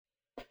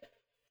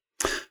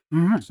All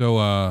right. So,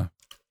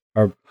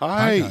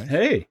 Hi. guys.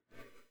 Hey.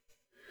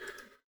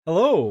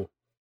 Hello,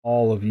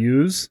 all of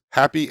yous.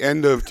 Happy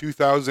end of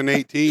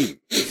 2018.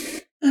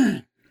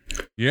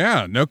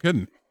 Yeah, no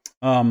kidding.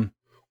 I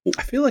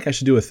feel like I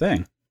should do a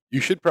thing. You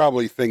should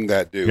probably thing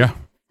that dude. Yeah.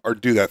 Or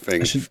do that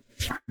thing. I should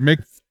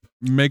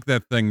Make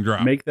that thing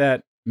drop. make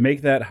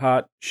that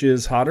hot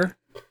shiz hotter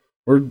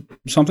or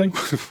something.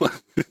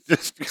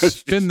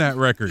 Spin that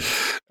record.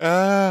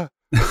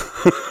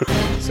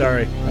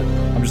 Sorry,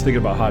 I'm just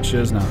thinking about hot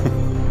shiz now.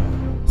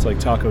 It's like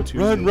Taco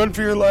Tuesday. Run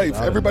for your life.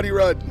 Everybody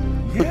run.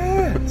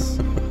 Yes.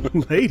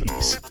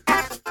 Ladies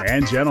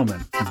and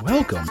gentlemen,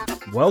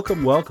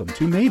 welcome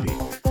to Maybe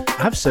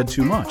I've Said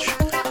Too Much,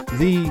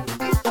 the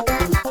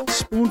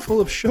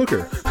spoonful of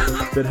sugar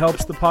that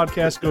helps the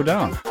podcast go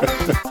down.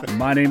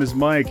 My name is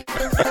Mike,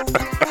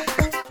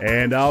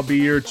 and I'll be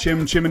your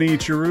chimney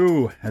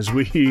chiroo as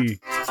we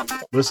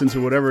listen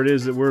to whatever it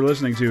is that we're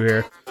listening to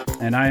here.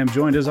 And I am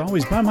joined, as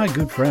always, by my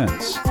good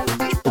friends,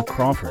 Joe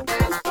Crawford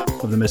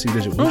of the Missing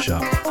Digit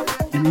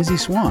Woodshop, and Izzy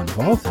Swan, of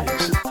all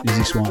things,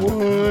 Izzy Swan.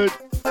 What?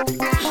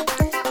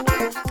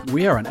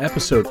 We are on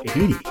episode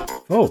 80,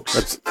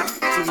 folks.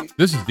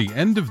 This is the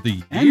end of the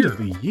year. End of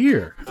the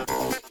year.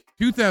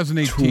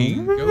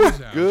 2018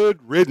 goes out. Good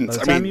riddance.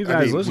 By the time you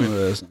guys listen to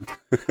this.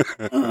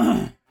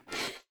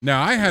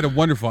 Now, I had a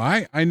wonderful.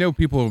 I know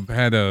people have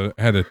had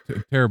a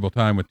terrible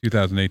time with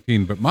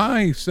 2018, but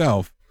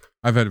myself,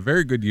 I've had a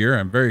very good year.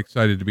 I'm very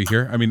excited to be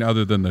here. I mean,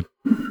 other than the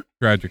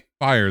tragic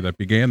fire that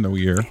began the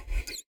year,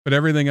 but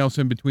everything else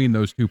in between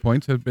those 2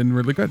 points has been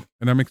really good,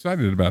 and I'm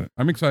excited about it.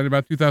 I'm excited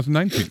about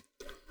 2019.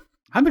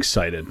 I'm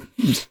excited.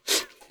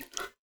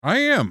 I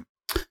am.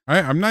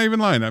 I'm not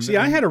even lying.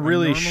 I had a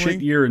really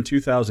shit year in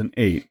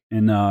 2008,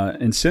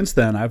 and since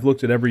then, I've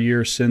looked at every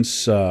year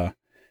since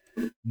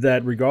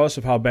that, regardless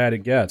of how bad it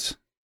gets,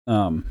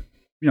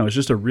 it's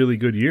just a really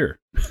good year.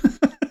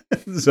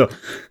 So,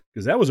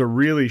 because that was a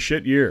really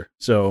shit year,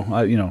 so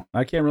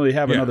I can't really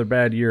have another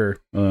bad year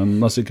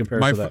unless it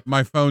compares to that.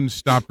 My phone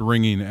stopped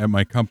ringing at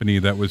my company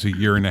that was a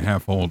year and a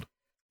half old.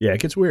 Yeah, it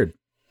gets weird.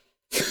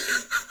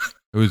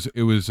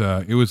 It was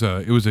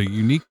a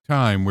unique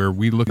time where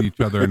we looked at each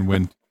other and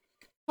went,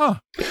 "Huh,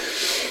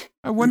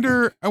 I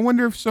wonder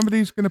if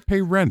somebody's going to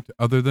pay rent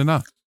other than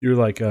us." You're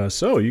like,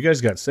 so you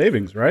guys got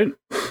savings, right?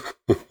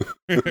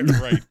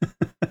 Right.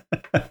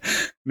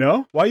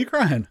 No? Why are you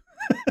crying?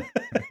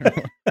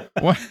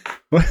 What?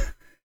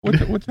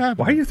 What's happening?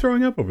 Why are you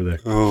throwing up over there?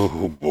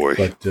 Oh, boy.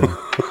 But,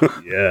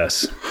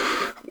 yes.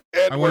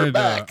 And I we're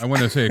back.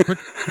 want to say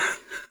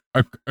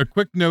a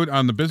quick note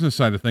on the business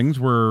side of things.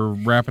 We're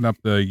wrapping up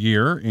the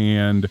year,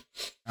 and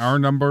our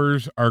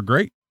numbers are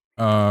great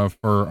for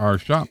our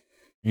shop.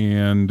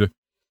 And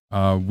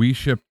we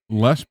shipped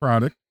less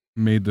product,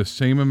 made the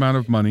same amount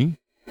of money,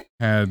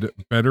 had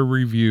better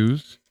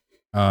reviews,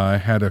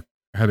 had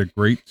a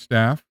great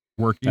staff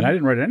working. And I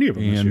didn't write any of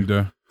them this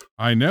year.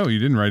 I know you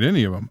didn't write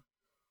any of them,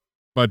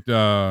 but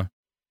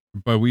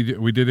we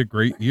did a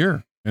great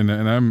year,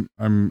 and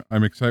I'm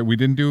excited. We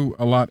didn't do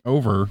a lot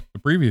over the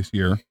previous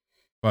year,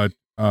 but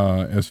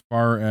as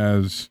far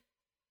as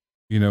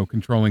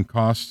controlling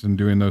costs and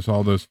doing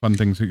all those fun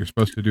things that you're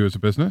supposed to do as a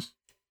business,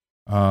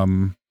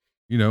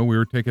 we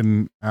were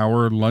taking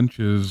hour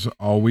lunches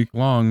all week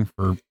long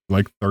for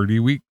like 30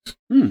 weeks.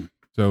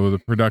 So the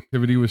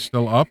productivity was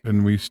still up,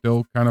 and we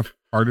still kind of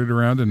farted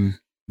around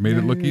and made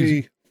it look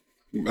easy.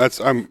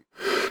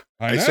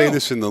 I say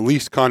this in the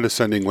least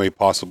condescending way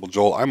possible,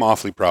 Joel. I'm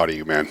awfully proud of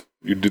you, man.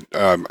 You did.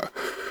 Well,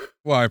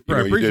 I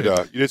appreciate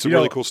it. You did some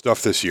really cool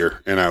stuff this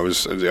year, and I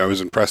was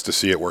impressed to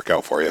see it work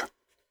out for you.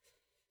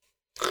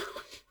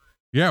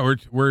 Yeah,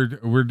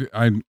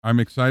 I'm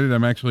excited.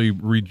 I'm actually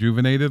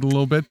rejuvenated a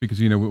little bit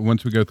because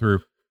once we go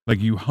through, like,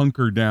 you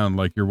hunker down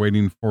like you're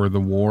waiting for the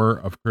war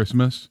of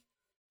Christmas.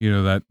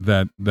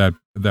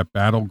 That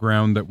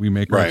battleground that we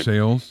make our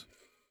sales.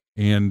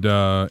 And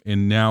now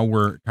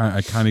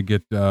I kind of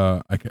get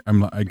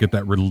I get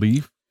that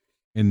relief,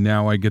 and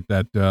now I get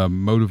that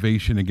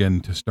motivation again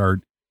to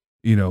start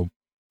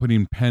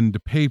putting pen to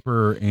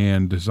paper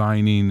and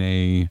designing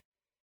the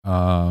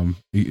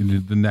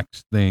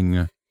next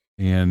thing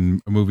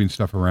and moving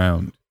stuff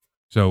around.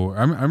 So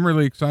I'm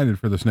really excited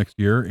for this next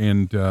year,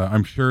 and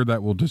I'm sure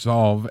that will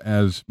dissolve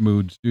as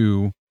moods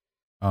do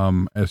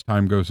as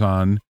time goes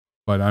on.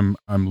 But I'm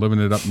living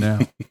it up now.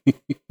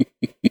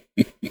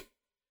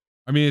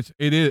 I mean,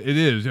 it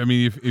is. I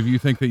mean, if you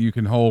think that you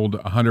can hold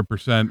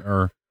 100%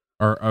 or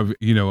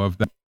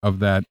of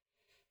that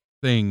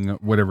thing,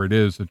 whatever it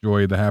is, the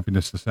joy, the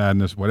happiness, the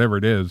sadness, whatever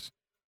it is,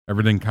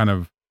 everything kind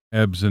of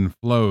ebbs and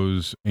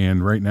flows.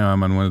 And right now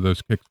I'm on one of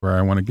those kicks where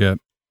I want to get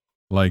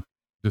like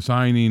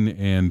designing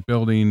and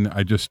building.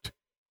 I just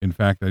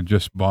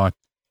bought,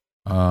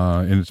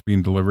 and it's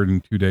being delivered in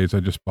 2 days.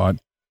 I just bought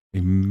a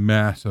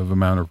massive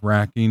amount of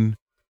racking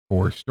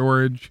for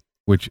storage,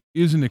 which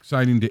isn't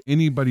exciting to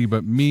anybody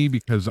but me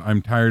because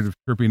I'm tired of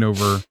tripping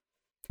over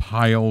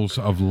piles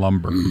of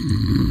lumber.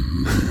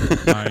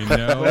 I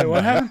know. Wait,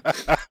 what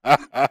happened?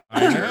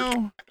 I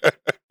know.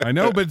 I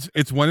know, but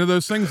it's one of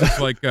those things. It's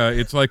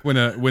like when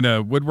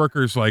a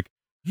woodworker's like,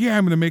 yeah,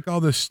 I'm going to make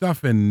all this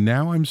stuff, and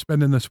now I'm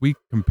spending this week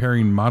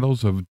comparing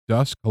models of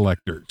dust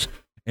collectors,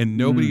 and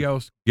nobody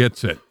else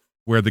gets it.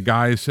 Where the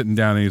guy is sitting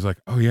down and he's like,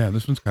 oh yeah,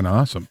 this one's kind of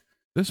awesome.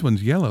 This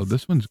one's yellow.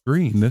 This one's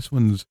green. This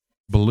one's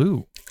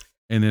blue,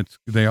 and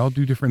they all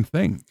do different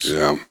things.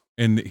 Yeah.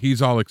 And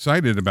he's all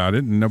excited about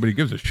it, and nobody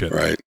gives a shit.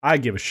 Right. I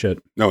give a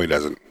shit. No, he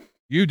doesn't.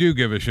 You do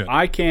give a shit.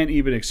 I can't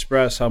even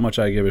express how much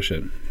I give a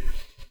shit.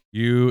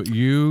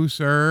 You,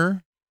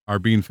 sir, are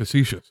being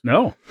facetious.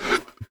 No.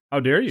 How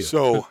dare you?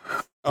 So,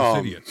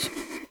 Fastidious.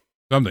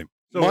 Something.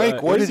 So,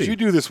 Mike, what did Izzy, you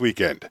do this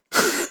weekend?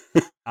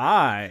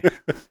 I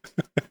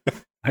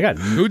got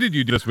Who did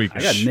you do this week?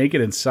 I got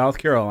naked in South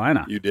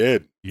Carolina. You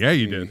did. Yeah,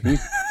 you did.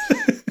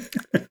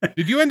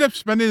 Did you end up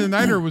spending the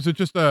night, or was it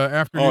just a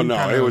afternoon? Oh, no,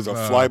 kind it of, was a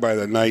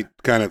fly-by-the-night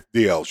kind of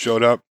deal.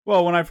 Showed up,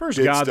 Well, when I first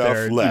did got stuff,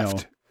 there,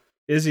 left.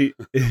 Izzy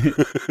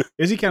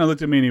kind of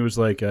looked at me and he was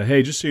like,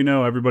 "Hey, just so you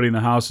know, everybody in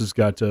the house has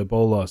got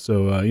Ebola,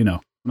 so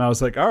And I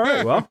was like, "All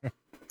right, well,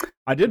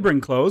 I did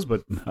bring clothes,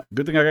 but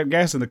good thing I got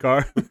gas in the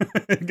car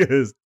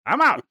because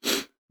I'm out."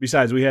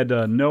 Besides, we had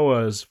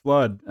Noah's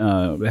flood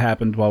that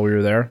happened while we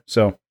were there,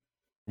 so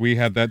We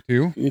had that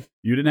too.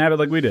 you didn't have it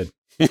like we did.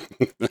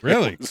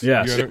 Really?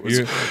 Yes.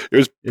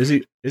 You-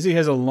 Izzy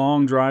has a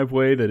long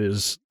driveway that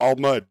is all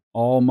mud.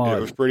 all mud.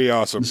 It was pretty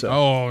awesome. So,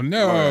 Oh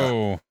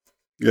no,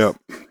 Yep,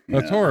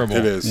 that's horrible.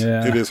 it is.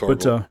 yeah. It is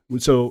horrible.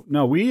 But so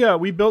no,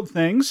 we built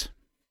things.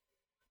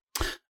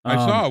 I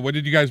saw. What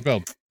did you guys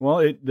build?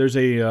 Well, there's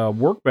a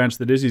workbench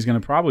that Izzy's going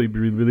to probably be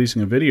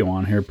releasing a video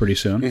on here pretty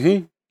soon.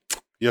 Mm-hmm.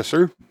 Yes,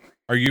 sir.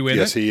 Are you in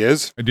Yes, it? he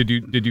is. Did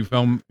you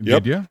film?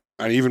 Yep. Did you?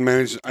 I even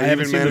managed. I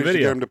haven't seen the to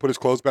video. get him to put his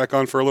clothes back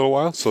on for a little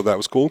while, so that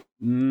was cool.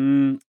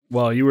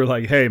 Well, you were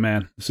like, "Hey,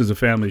 man, this is a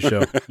family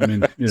show." I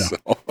mean, So,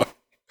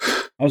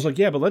 I was like,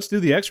 "Yeah, but let's do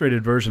the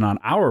X-rated version on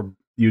our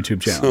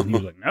YouTube channel." And he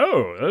was like,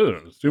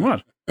 "No, it's too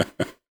much."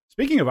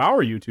 Speaking of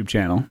our YouTube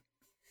channel,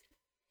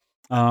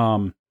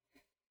 for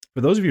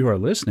those of you who are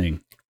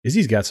listening,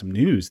 Izzy's got some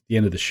news at the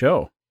end of the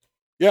show.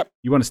 Yep.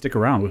 You want to stick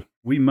around?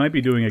 We might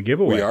be doing a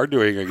giveaway. we are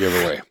doing a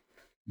giveaway.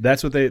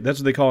 That's what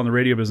they call in the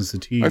radio business a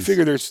tease. I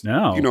figure there's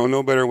No.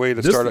 no better way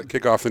to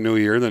kick off the new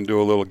year than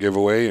do a little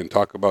giveaway and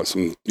talk about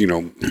some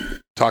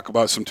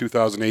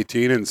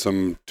 2018 and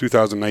some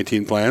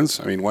 2019 plans.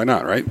 I mean, why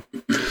not, right?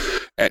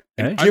 And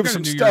Hey. I've got give a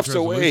some New Year's stuffs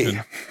away.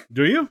 resolution.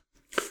 Do you?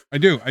 I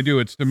do.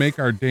 It's to make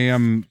our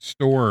damn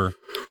store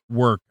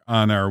work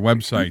on our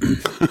website,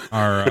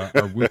 our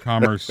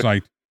WooCommerce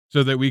site,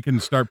 so that we can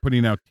start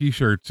putting out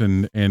T-shirts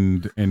and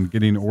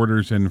getting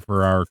orders in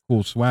for our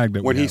cool swag.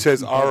 That When we he have.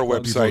 says our People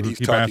website, who he's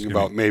keep talking asking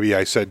about me. maybe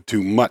I said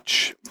too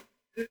much.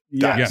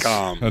 Yes.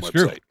 .com that's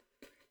website.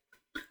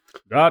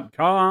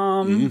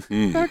 .com.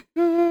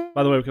 Mhm.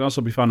 By the way, we can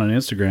also be found on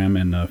Instagram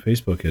and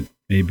Facebook at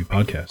Maybe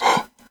Podcast.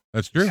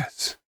 That's true.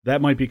 Yes,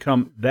 That might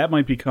become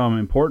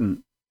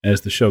important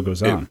as the show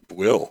goes on. it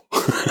will.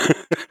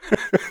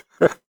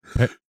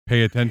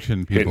 Pay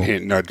attention, people. Hint,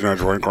 hint, nudge,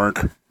 nudge, wink, wink.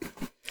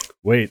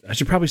 Wait, I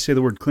should probably say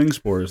the word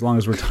Klingspor as long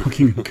as we're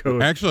talking in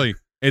code. Actually,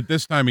 at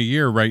this time of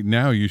year, right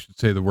now, you should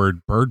say the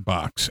word bird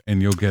box,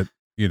 and you'll get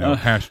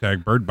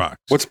hashtag bird box.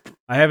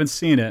 I haven't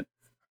seen it.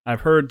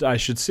 I've heard I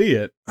should see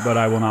it, but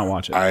I will not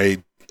watch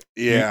it.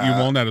 You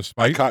won't out of I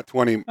spite. caught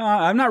 20.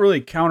 I'm not really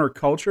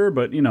counterculture,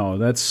 but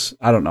that's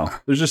I don't know.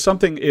 There's just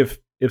something if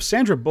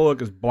Sandra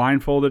Bullock is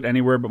blindfolded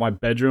anywhere but my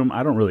bedroom,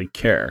 I don't really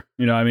care.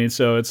 You know what I mean?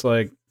 So it's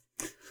like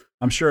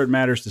I'm sure it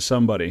matters to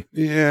somebody,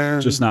 Yeah,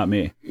 just not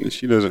me.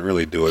 she doesn't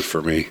really do it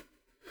for me.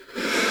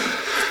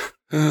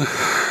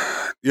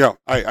 Yeah,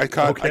 I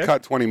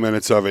caught 20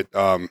 minutes of it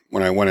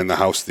when I went in the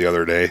house the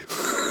other day.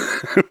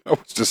 I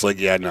was just like,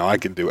 yeah, no, I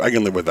can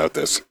live without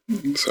this.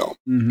 So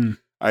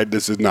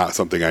this is not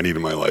something I need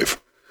in my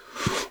life.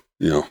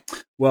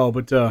 Well,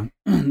 but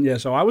yeah,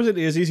 so I was at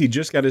Izzy's. He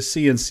just got his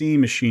CNC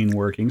machine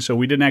working, so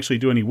we didn't actually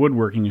do any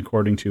woodworking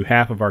according to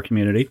half of our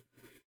community.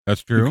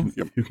 That's true.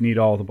 Who can eat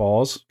all the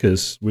balls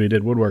because we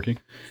did woodworking.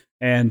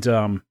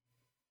 And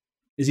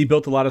Izzy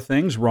built a lot of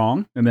things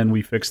wrong, and then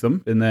we fixed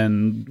them, and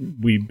then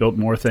we built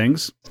more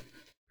things.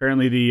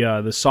 Apparently,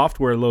 the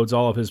software loads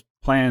all of his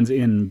plans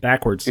in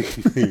backwards.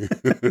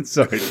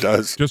 So It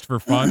does. Just for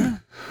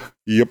fun.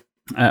 Yep.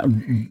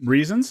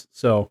 reasons.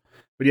 So,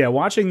 but yeah,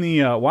 watching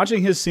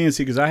his CNC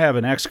because I have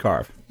an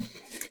X-Carve.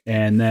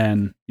 And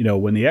then,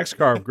 when the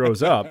X-Carve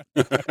grows up,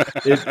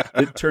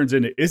 it turns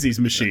into Izzy's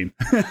machine.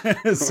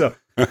 So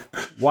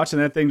watching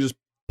that thing just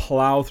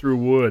plow through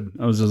wood,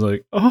 I was just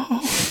like,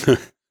 oh.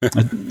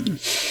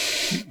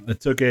 I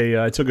took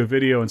a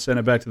video and sent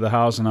it back to the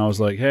house, and I was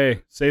like,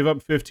 hey, save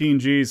up 15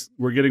 G's.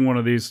 We're getting one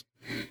of these.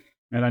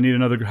 And I need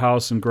another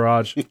house and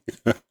garage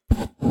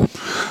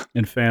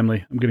and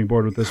family. I'm getting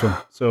bored with this one.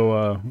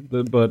 So,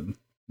 but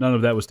none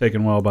of that was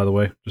taken well, by the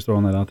way. Just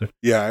throwing that out there.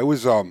 Yeah, it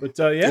was. But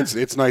yeah,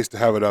 It's nice to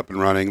have it up and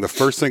running. The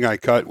first thing I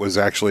cut was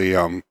actually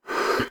a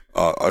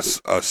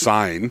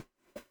sign,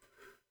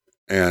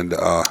 and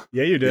yeah,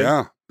 you did.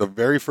 yeah, the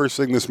very first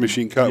thing this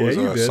machine cut Yeah, was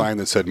you a did. sign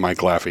that said Mike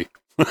Laffey.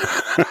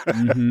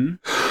 Mm-hmm.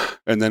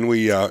 and then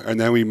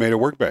we made a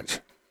workbench.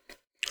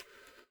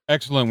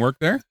 Excellent work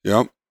there.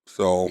 Yep.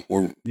 So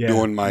we're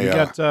doing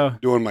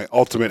my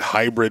ultimate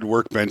hybrid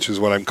workbench is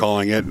what I'm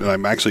calling it, and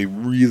I'm actually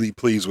really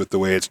pleased with the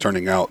way it's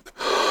turning out.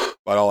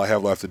 But all I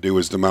have left to do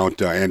is to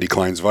mount Andy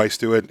Klein's vise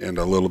to it and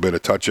a little bit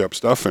of touch-up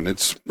stuff, and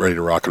it's ready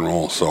to rock and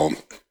roll. So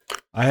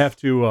I have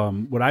to.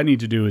 What I need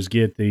to do is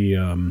get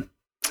the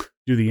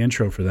do the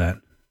intro for that,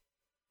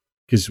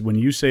 because when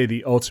you say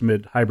the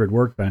ultimate hybrid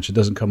workbench, it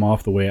doesn't come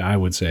off the way I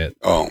would say it.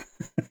 Oh,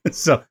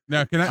 so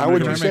now how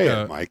would you say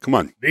it, Mike? Come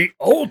on, the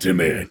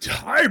ultimate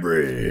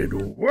hybrid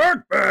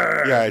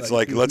workbench. Yeah, it's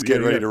like let's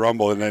get ready to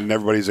rumble, and then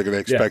everybody's going to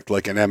expect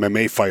like an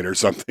MMA fight or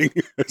something.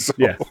 So.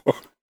 Yeah.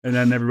 And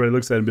then everybody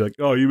looks at it and be like,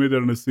 "Oh, you made that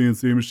on a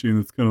CNC machine.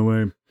 That's kind of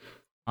lame."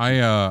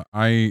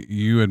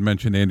 You had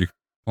mentioned Andy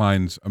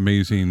Klein's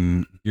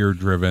amazing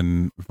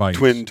gear-driven vise,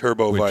 twin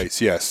turbo vise,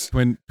 yes,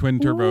 twin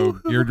turbo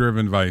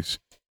gear-driven vise,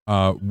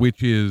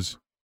 which is,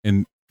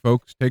 and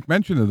folks take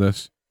mention of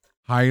this,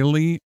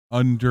 highly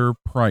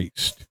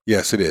underpriced.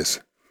 Yes, it is,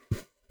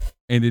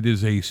 and it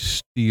is a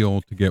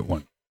steal to get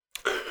one.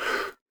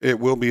 It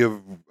will be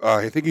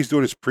I think he's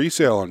doing his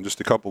pre-sale in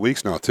just a couple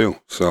weeks now too.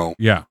 So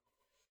yeah.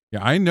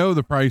 Yeah, I know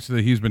the price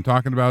that he's been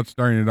talking about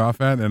starting it off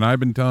at, and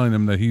I've been telling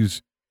him that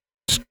he's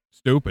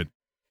stupid,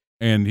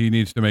 and he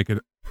needs to make it.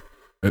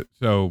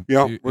 So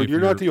yeah, well,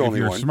 you're not the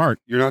only one. Smart.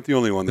 You're not the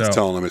only one that's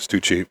telling him it's too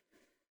cheap.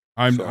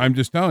 I'm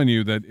just telling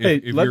you that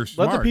if you're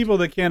smart, let the people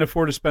that can't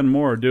afford to spend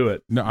more do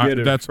it. No, I'm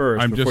just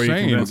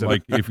saying,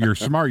 like if you're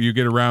smart, you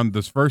get around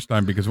this first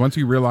time, because once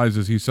he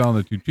realizes he's selling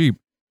it too cheap,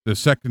 the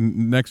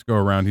next go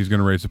around he's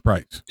going to raise the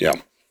price.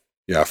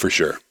 Yeah, for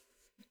sure.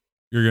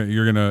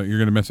 You're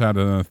gonna miss out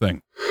on a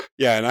thing.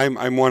 Yeah, and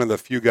I'm one of the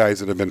few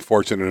guys that have been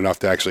fortunate enough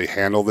to actually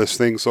handle this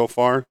thing so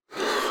far,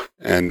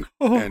 and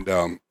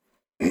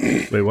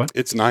wait, what?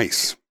 It's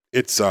nice.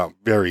 It's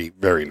very,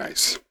 very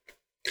nice.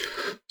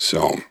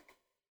 So,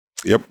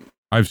 yep.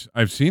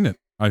 I've seen it.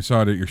 I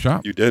saw it at your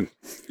shop. You did.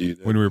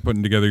 When we were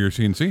putting together your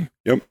CNC.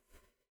 Yep.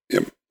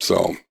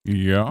 So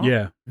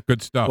yeah,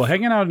 good stuff. Well,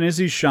 hanging out in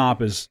Izzy's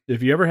shop is,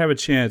 if you ever have a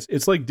chance,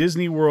 it's like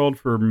Disney World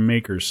for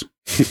makers.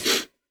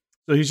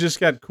 So he's just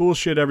got cool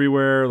shit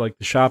everywhere. Like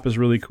the shop is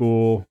really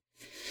cool.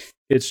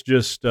 It's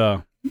just,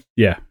 good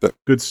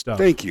stuff.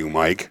 Thank you,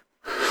 Mike.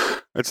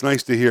 That's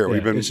nice to hear.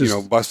 We've been,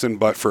 busting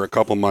butt for a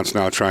couple months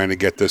now trying to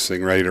get this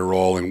thing ready to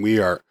roll, and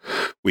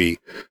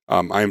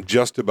I'm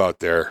just about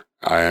there.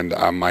 And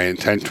my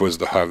intent was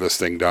to have this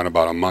thing done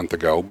about a month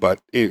ago, but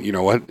you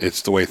know what?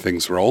 It's the way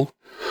things roll.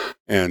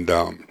 And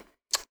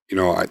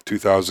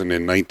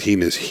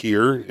 2019 is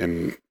here,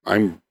 and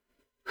I'm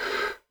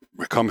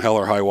come hell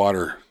or high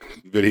water.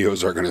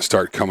 Videos are going to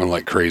start coming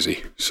like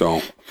crazy.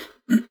 So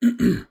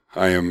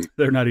I am.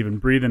 They're not even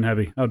breathing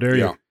heavy. How dare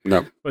you? Yeah,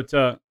 no. But,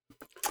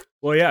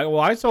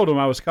 I told him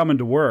I was coming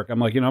to work. I'm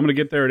like, I'm going to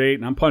get there at 8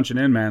 and I'm punching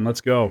in, man.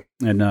 Let's go.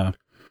 And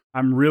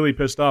I'm really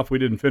pissed off we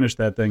didn't finish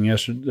that thing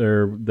yesterday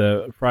or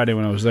the Friday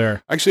when I was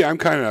there. Actually, I'm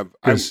kind of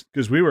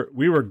because we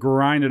were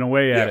grinding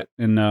away at it,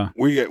 and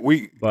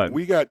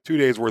we got 2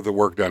 days worth of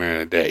work done in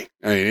a day.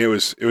 I mean, it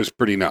was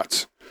pretty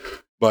nuts.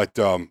 But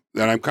and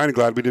I'm kind of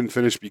glad we didn't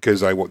finish,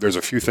 because there's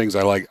a few things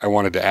I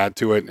wanted to add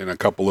to it, and a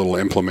couple little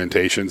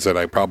implementations that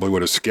I probably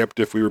would have skipped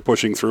if we were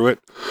pushing through it.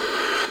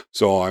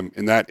 So I'm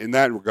in that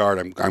regard,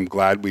 I'm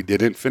glad we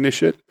didn't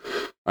finish it.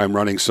 I'm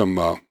running some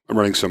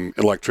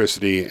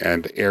electricity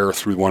and air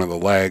through one of the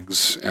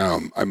legs.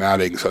 I'm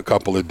adding a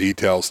couple of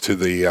details to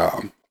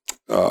the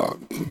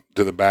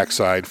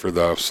backside for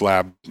the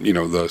slab,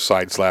 the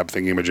side slab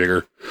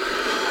thingamajigger.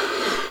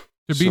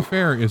 To be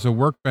fair, is a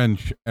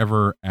workbench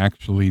ever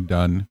actually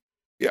done?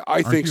 Yeah,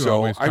 I think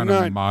so. I'm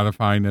not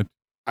modifying it.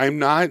 I'm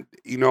not.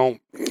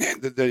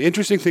 The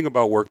interesting thing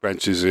about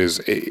workbenches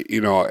is,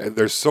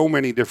 there's so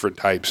many different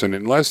types, and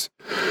unless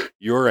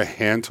you're a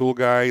hand tool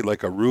guy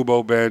like a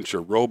Rubo bench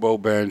or Robo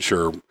bench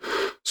or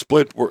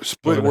split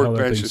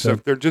workbench and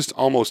stuff, they're just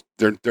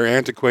they're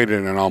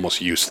antiquated and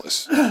almost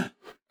useless.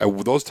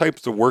 Those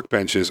types of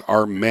workbenches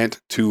are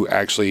meant to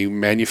actually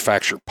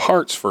manufacture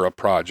parts for a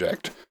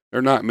project.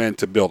 They're not meant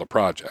to build a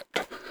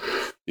project,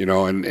 and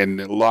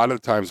a lot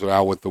of times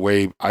now with the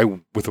way I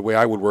would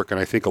work, and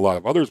I think a lot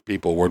of other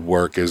people would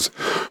work, is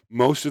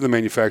most of the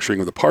manufacturing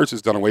of the parts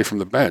is done away from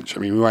the bench.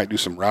 I mean, we might do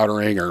some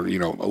routering or,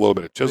 a little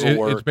bit of chisel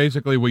work. It's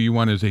basically what you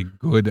want is a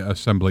good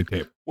assembly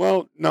table.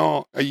 Well,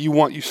 no,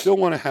 you still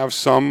want to have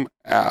some,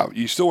 and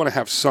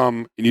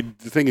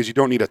the thing is, you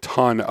don't need a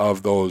ton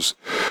of those,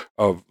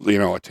 of,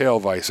 a tail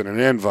vise and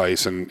an end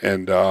vise and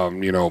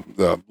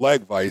the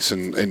leg vise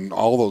and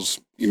all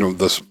those,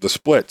 the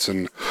splits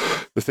and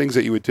the things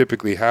that you would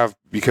typically have,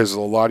 because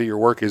a lot of your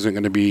work isn't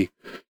going to be,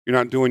 you're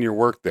not doing your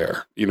work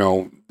there.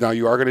 Now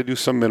you are going to do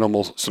some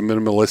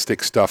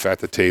minimalistic stuff at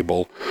the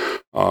table.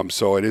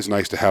 So it is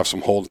nice to have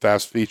some hold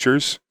fast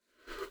features,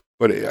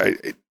 but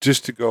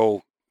just to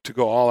go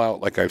all out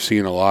like I've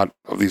seen a lot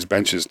of these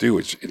benches do,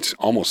 it's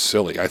almost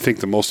silly. I think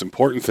the most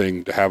important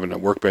thing to having a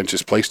workbench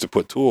is place to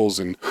put tools,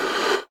 and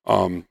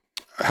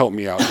help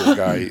me out here,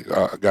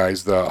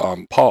 guys. The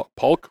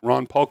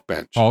Ron Polk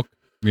bench.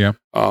 Yeah.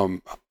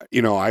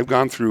 I've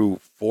gone through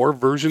 4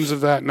 versions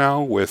of that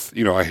now with,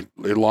 I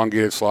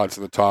elongated slots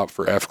at the top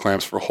for F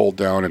clamps for hold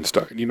down and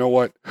stuff. And you know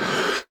what?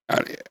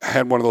 I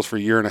had one of those for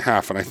a year and a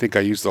half, and I think I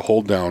used the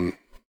hold down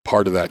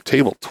part of that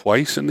table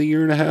twice in the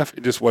year and a half.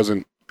 It just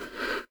wasn't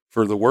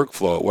for the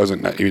workflow. It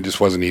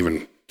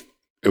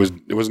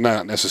was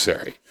not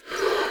necessary.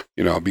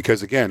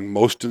 Because again,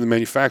 most of the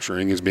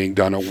manufacturing is being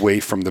done away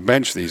from the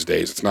bench these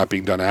days. It's not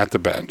being done at the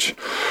bench.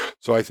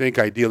 So I think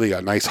ideally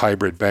a nice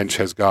hybrid bench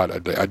has got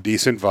a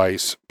decent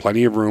vise,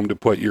 plenty of room to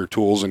put your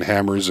tools and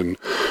hammers and,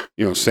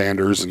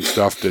 sanders and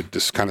stuff to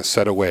just kind of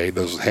set away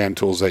those hand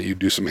tools that you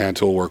do some hand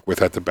tool work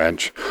with at the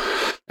bench,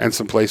 and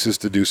some places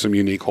to do some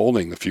unique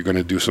holding. If you're going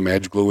to do some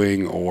edge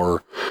gluing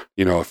or,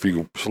 if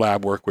you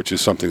slab work, which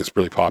is something that's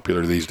really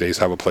popular these days,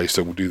 have a place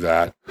to do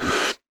that.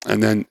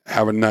 And then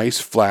have a nice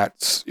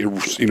flat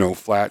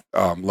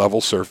level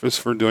surface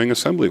for doing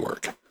assembly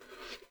work.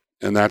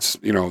 And that's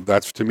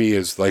to me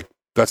is like,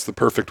 that's the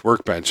perfect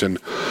workbench. And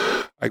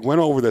I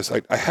went over this.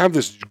 I have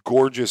this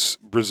gorgeous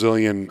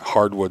Brazilian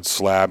hardwood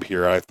slab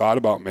here. I thought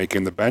about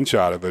making the bench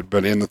out of it,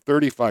 but in the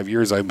 35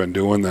 years I've been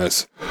doing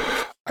this,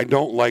 I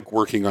don't like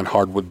working on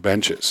hardwood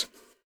benches.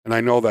 And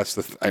I know that's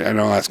I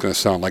know that's going to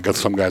sound like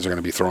some guys are going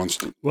to be throwing.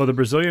 Well, the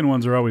Brazilian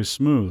ones are always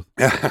smooth.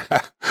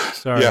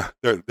 Sorry. Yeah,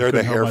 they're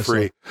the hair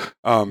free.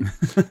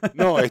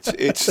 No,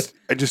 it's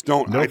I just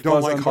don't. I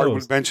don't like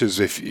hardwood benches.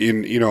 If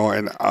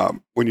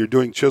when you're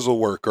doing chisel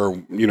work or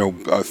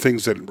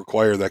things that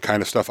require that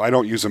kind of stuff, I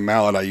don't use a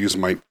mallet. I use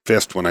my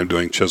fist when I'm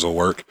doing chisel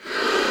work.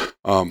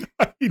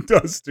 He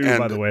does too,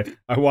 by the way.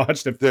 I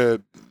watched it.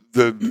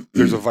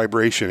 There's a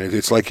vibration.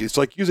 It's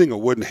like using a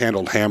wooden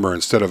handled hammer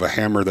instead of a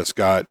hammer that's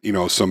got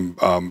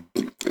some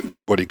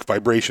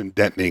vibration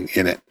deadening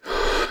in it.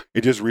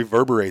 It just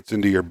reverberates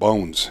into your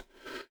bones.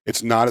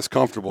 It's not as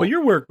comfortable. Well,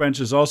 your workbench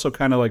is also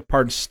kind of like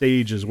part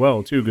stage as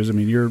well too, because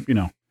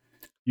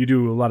you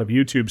do a lot of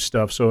YouTube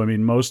stuff. So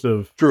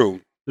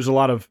true. There's a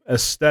lot of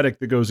aesthetic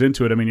that goes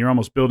into it. I mean, you're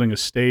almost building a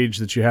stage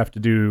that you have to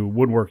do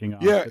woodworking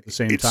on at the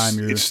same time.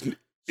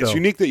 It's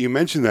unique that you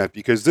mentioned that,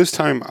 because this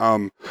time,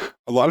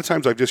 a lot of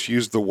times I've just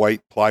used the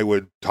white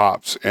plywood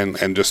tops and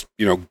just,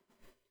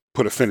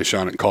 put a finish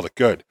on it and called it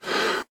good.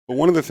 But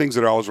one of the things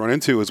that I always run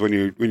into is when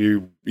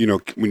you're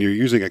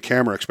using a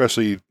camera,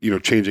 especially,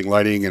 changing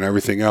lighting and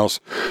everything else,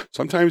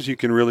 sometimes you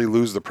can really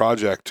lose the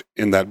project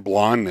in that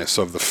blondness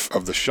of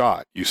the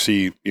shot. You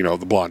see,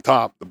 the blonde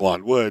top, the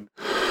blonde wood.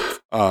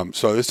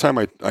 So this time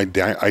I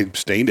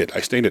stained it. I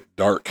stained it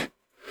dark.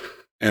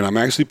 And I'm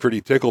actually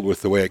pretty tickled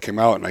with the way it came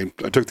out. And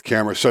I took the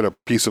camera, set a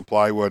piece of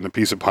plywood and a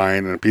piece of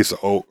pine and a piece of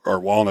oak or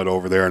walnut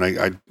over there. And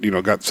I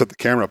set the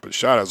camera up and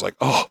shot. I was like,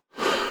 oh,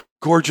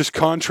 gorgeous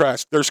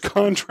contrast. There's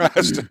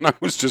contrast. And I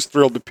was just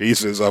thrilled to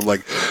pieces. I'm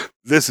like,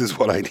 this is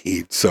what I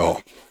need.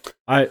 So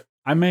I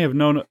may have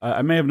known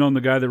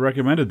the guy that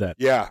recommended that.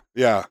 Yeah.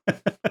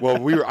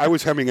 Well, I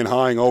was hemming and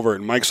hawing over it,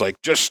 and Mike's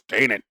like, just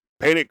stain it.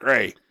 Paint it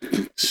gray.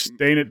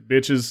 Stain it,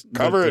 bitches.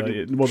 Cover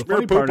it. Well, the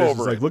funny part is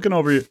like looking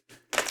over you.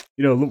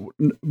 In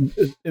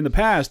the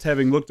past,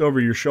 having looked over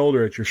your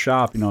shoulder at your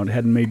shop, it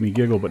hadn't made me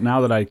giggle. But now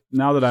that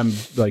I'm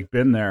like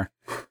been there,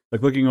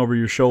 like looking over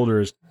your shoulder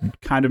is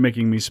kind of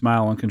making me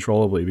smile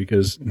uncontrollably,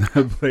 because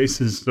the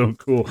place is so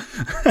cool.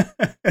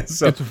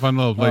 So, it's a fun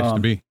little place to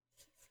be.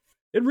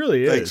 It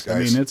really is. Thanks, guys. I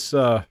mean, it's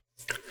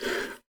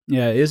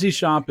Izzy's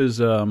shop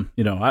is I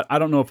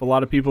don't know if a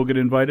lot of people get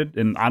invited,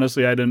 and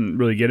honestly, I didn't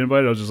really get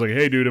invited. I was just like,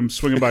 hey, dude, I'm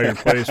swinging by your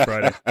place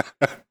Friday.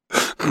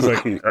 He's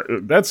like,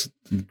 that's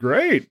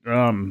great.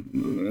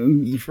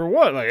 For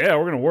what? Like, yeah,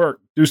 we're gonna work.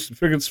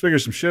 Figure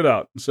some shit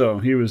out. So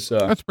he was.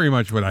 That's pretty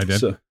much what I did.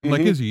 So,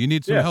 like, Izzy, you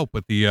need some help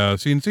with the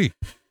CNC.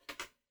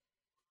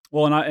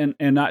 Well,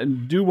 and I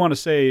do want to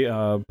say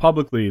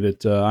publicly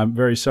that I'm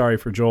very sorry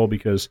for Joel,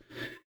 because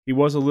he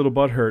was a little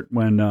butthurt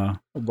when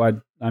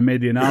I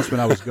made the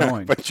announcement I was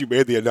going. But you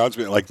made the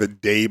announcement like the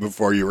day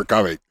before you were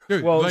coming.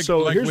 Dude, well,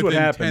 so here's what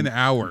happened. 10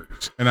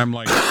 hours, and I'm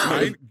like,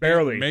 I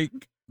barely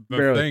make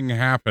the thing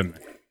happen.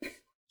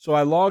 So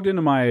I logged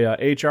into my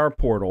HR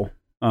portal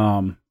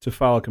to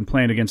file a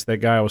complaint against that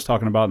guy I was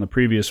talking about in the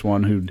previous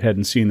one who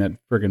hadn't seen that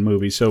friggin'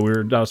 movie. So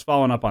I was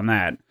following up on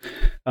that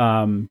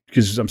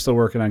because I'm still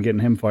working on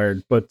getting him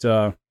fired. But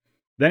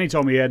then he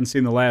told me he hadn't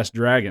seen The Last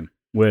Dragon,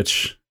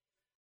 which,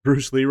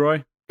 Bruce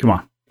Leroy, come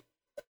on.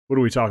 What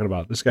are we talking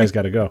about? This guy's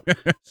got to go.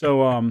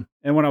 So, and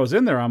when I was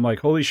in there, I'm like,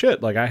 holy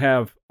shit, like I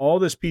have all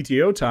this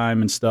PTO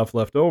time and stuff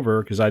left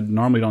over, because I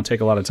normally don't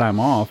take a lot of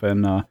time off.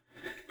 And,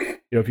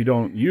 if you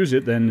don't use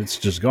it, then it's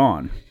just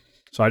gone.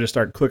 So I just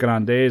started clicking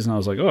on days, and I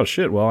was like, oh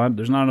shit, well,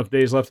 there's not enough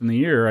days left in the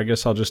year. I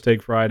guess I'll just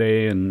take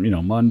Friday and,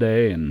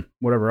 Monday and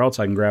whatever else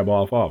I can grab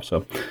off.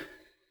 So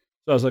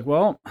I was like,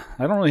 well,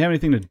 I don't really have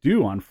anything to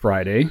do on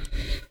Friday.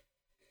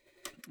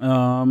 I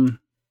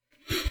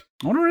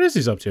wonder what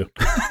Izzy's up to.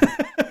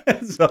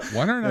 So,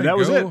 why don't I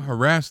go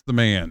harass the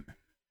man?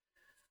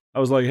 I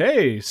was like,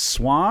 hey,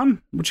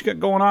 Swan, what you got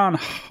going on,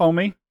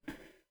 homie?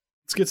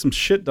 Let's get some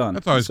shit done.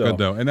 That's always good,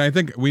 though. And I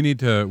think we need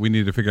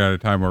to figure out a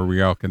time where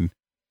we all can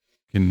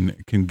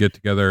can get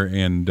together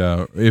and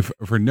if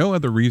for no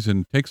other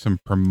reason, take some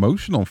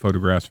promotional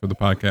photographs for the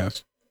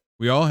podcast.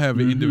 We all have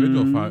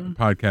individual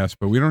podcasts,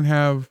 but we don't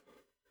have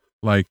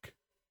like,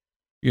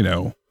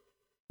 the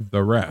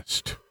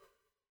rest.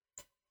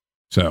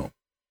 So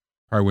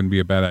probably wouldn't be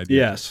a bad idea.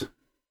 Yes.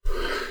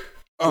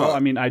 Well, I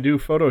mean, I do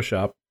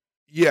Photoshop.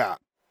 Yeah.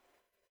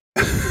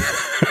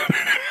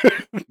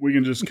 We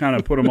can just kind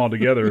of put them all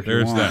together if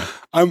you want. That.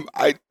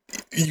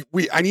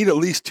 I need at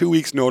least 2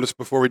 weeks notice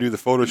before we do the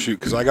photo shoot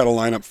because I got to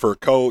line up fur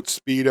coats,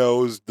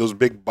 Speedos, those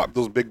big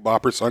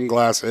bopper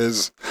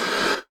sunglasses,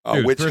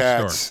 Dude, witch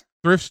hats.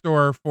 Thrift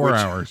store, 4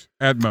 hours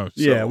at most.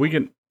 Yeah, so. we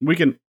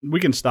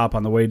can stop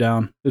on the way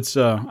down. It's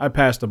I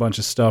passed a bunch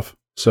of stuff.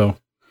 So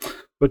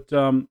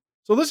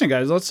listen,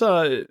 guys, let's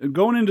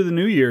going into the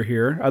new year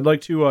here. I'd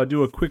like to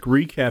do a quick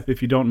recap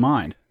if you don't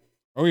mind.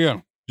 Oh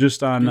yeah.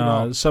 Just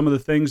on some of the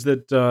things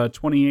that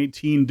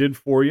 2018 did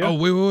for you. Oh,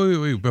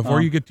 wait.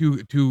 Before you get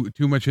too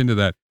much into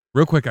that,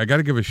 real quick, I got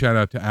to give a shout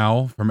out to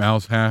Al from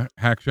Al's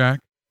Hack Shack.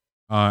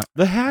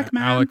 The Hack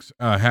Man? Alex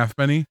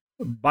Halfpenny.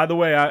 By the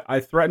way, I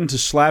threatened to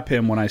slap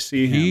him when I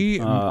see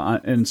him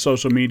in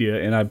social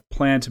media, and I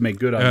plan to make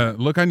good on it.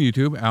 Look on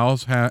YouTube,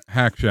 Al's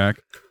Hack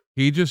Shack.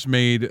 He just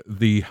made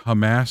the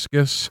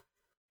Damascus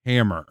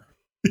hammer.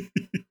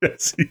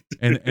 Yes, he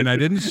did. And I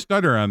didn't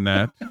stutter on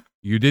that.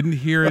 You didn't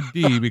hear a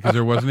D because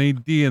there wasn't a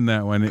D in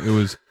that one. It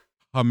was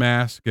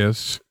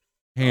Damascus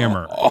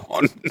hammer.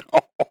 Oh no!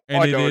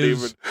 And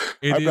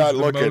I'm not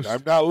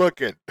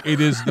looking.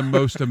 It is the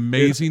most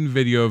amazing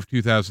video of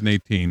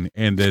 2018,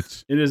 and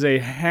it is a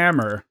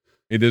hammer.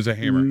 It is a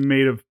hammer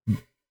made of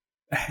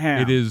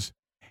ham. It is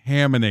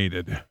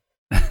haminated.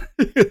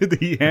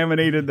 He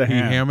haminated the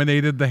ham. He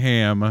haminated the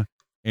ham,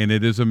 and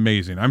it is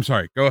amazing. I'm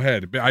sorry. Go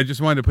ahead. I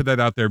just wanted to put that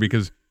out there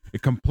because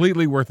it's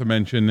completely worth a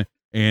mention.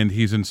 And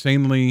he's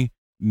insanely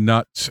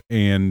nuts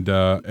and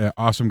an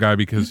awesome guy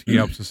because he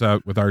helps us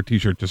out with our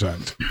T-shirt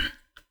designs.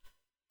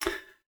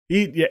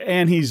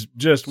 And he's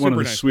just one of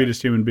the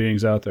sweetest human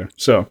beings out there.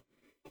 So,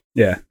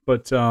 yeah.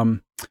 But so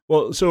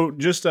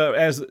just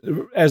as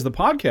the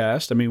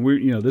podcast, I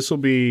mean, this will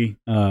be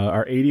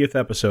our 80th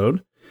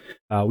episode.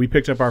 We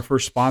picked up our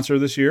first sponsor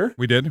this year.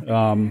 We did.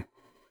 The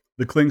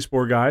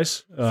Klingspor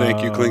guys.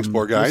 Thank you,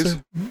 Klingspor guys.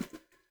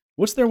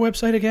 What's their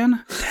website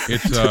again?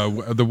 It's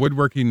the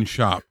Woodworking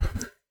Shop.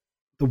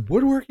 The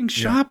Woodworking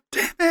Shop?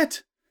 Yeah. Damn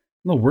it.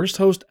 I'm the worst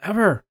host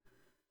ever.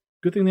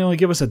 Good thing they only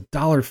give us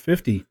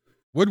 $1.50.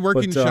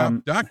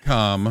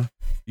 Woodworkingshop.com.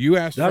 You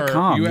asked for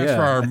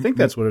our. I think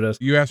that's what it is.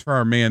 You asked for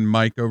our man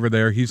Mike over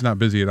there. He's not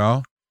busy at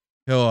all.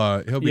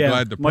 He'll be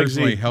glad to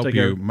personally help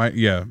you.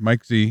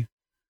 Mike Z.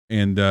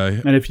 And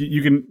if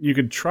you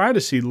can try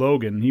to see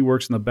Logan. He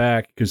works in the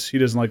back because he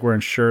doesn't like wearing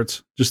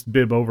shirts, just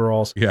bib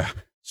overalls. Yeah.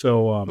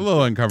 So a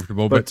little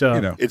uncomfortable, but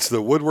it's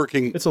the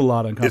woodworking. It's a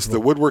lot uncomfortable. It's the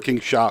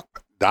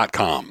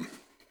woodworkingshop.com.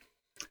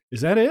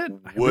 Is that it?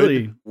 It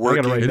is.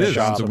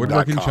 It's the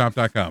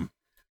woodworkingshop.com.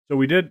 So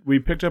we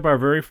picked up our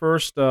very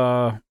first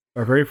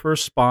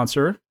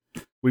sponsor.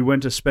 We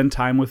went to spend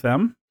time with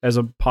them as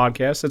a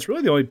podcast. That's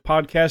really the only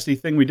podcasty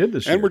thing we did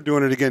this year. And we're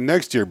doing it again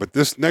next year. But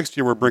this next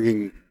year we're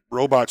bringing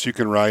robots you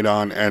can ride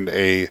on and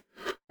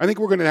I think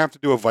we're going to have to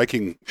do a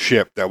Viking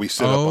ship that we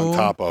sit up on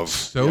top of.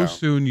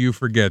 Soon you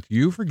forget.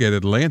 You forget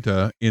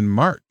Atlanta in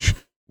March.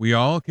 We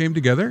all came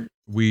together.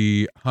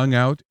 We hung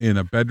out in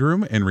a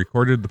bedroom and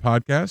recorded the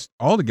podcast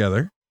all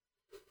together.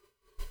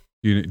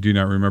 Do you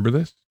not remember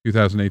this?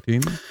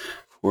 2018?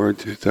 For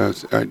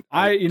 2000.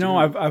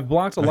 I've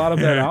blocked a lot of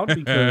that out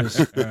because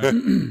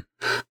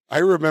I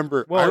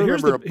remember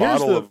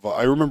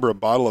a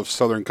bottle of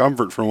Southern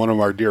Comfort from one of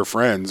our dear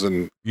friends,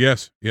 and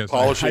yes,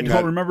 polishing. I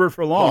don't remember it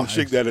for long.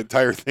 Polishing that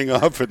entire thing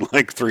up in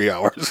like 3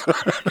 hours.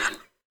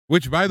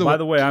 Which, by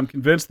the way, I'm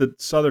convinced that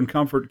Southern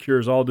Comfort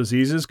cures all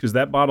diseases because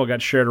that bottle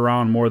got shared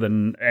around more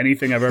than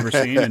anything I've ever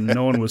seen, and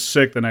no one was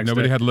sick the next day.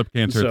 Nobody had lip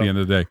cancer at the end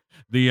of the day.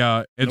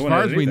 As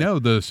far as we know,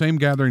 the same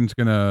gathering's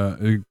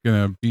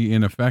gonna be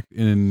in effect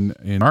in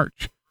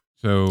March.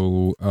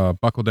 So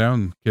buckle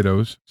down,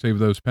 kiddos. Save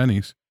those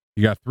pennies.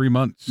 You got 3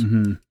 months.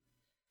 Mm-hmm.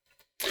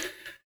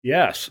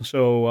 Yes.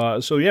 So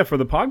for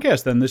the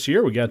podcast, then this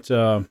year we got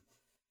the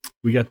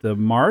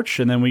March,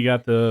 and then we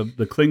got the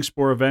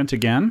Klingspor event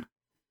again.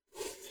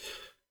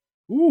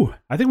 Ooh,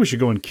 I think we should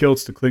go in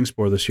kilts to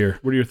Klingspor this year.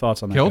 What are your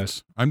thoughts on that? Kilts?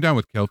 Guys? I'm down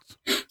with kilts.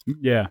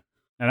 Yeah,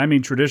 and I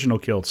mean traditional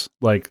kilts,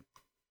 like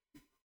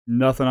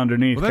nothing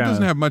underneath. Well, that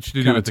doesn't have much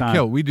to do with the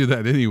kilt. We do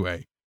that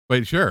anyway.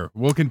 But sure,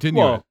 we'll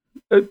continue. Well,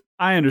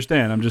 I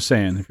understand. I'm just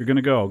saying, if you're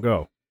gonna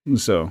go.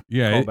 So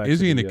yeah,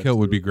 Izzy in a kilt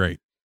would be great.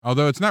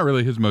 Although it's not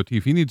really his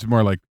motif. He needs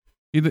more like.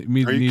 Are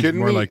you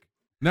kidding me? Like.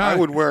 No, I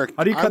would wear.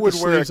 How do you cut the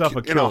sleeves off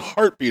a kilt? In a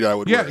heartbeat, I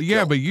would. wear a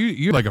kilt. But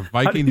you like a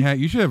Viking hat.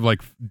 You should have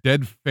like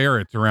dead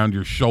ferrets around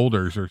your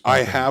shoulders or something.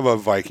 I have a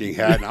Viking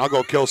hat, and I'll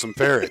go kill some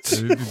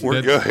ferrets.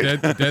 We're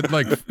good. Dead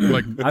like.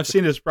 I've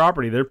seen his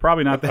property. They're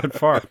probably not that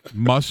far.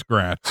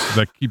 Muskrats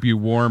that keep you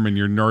warm in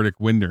your Nordic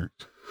winters.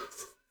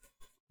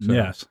 So,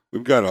 yes,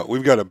 we've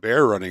got a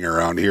bear running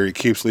around here. He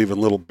keeps leaving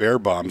little bear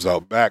bombs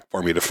out back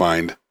for me to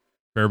find.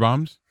 Bear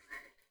bombs?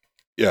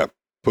 Yeah.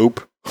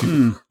 Poop.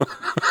 You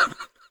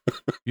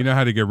know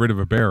how to get rid of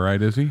a bear,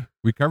 right, Izzy?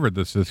 We covered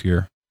this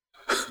year.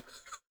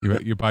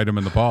 You bite them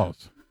in the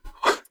balls.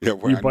 Yeah,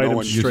 you bite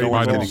them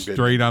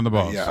straight on the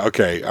balls. Yeah.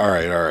 Okay. All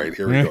right.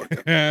 Here we go.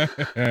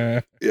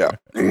 Yeah.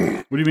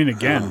 What do you mean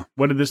again?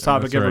 When did this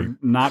topic ever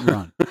not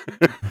run?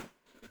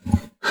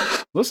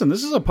 Listen,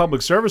 this is a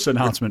public service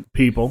announcement,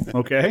 people.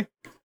 Okay.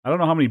 I don't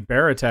know how many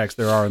bear attacks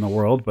there are in the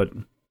world, but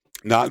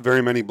not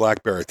very many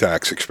black bear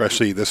attacks.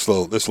 Especially this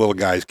little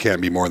guy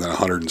can't be more than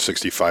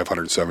 165,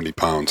 170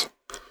 pounds.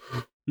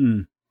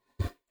 I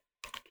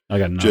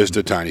got nothing. Just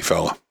a tiny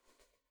fella.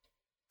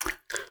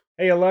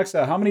 Hey,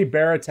 Alexa, how many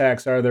bear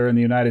attacks are there in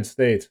the United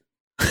States?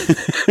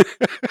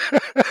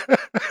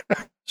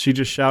 She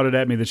just shouted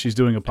at me that she's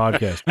doing a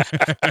podcast.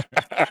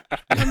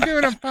 I'm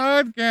doing a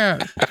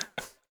podcast.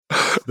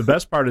 The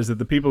best part is that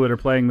the people that are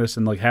playing this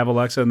and like have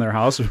Alexa in their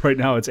house right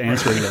now, it's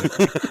answering it.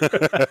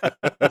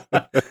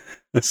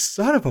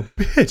 Son of a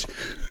bitch.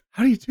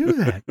 How do you do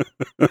that?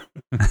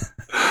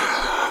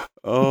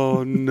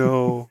 Oh,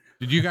 no.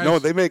 Did you guys? No,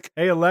 they make.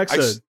 Hey,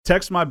 Alexa,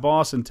 text my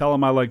boss and tell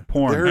him I like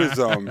porn. There is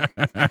I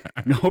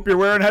hope you're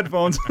wearing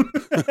headphones.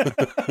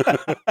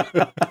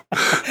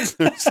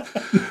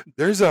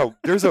 there's a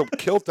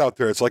kilt out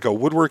there. It's like a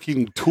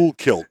woodworking tool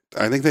kilt.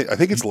 I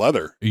think it's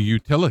leather.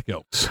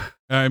 Utility-kilts.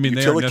 I mean,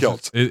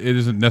 Utility-kilts. It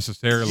isn't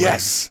necessarily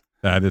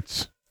that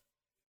it's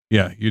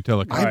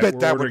utility. I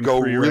bet that would go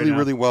really,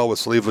 really well with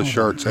sleeveless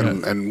shirts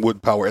and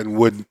wood power and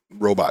wood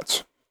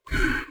robots.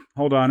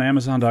 Hold on,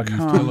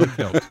 Amazon.com.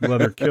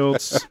 Leather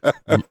kilts.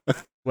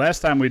 Last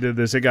time we did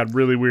this, it got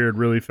really weird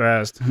really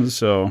fast.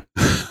 So,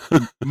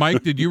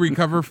 Mike, did you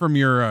recover from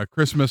your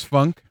Christmas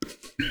funk?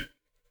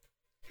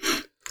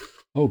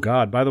 Oh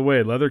God! By the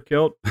way, leather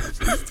kilt.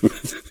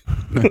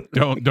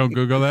 Don't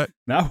Google that.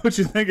 Not what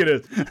you think it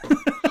is.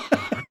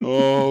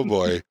 Oh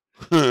boy!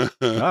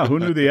 Wow, who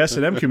knew the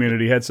S&M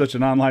community had such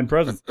an online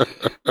presence?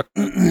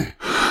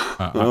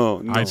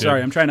 No.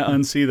 Sorry, I'm trying to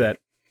unsee that.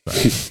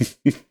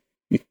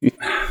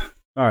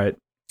 All right.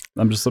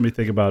 Let me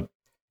think about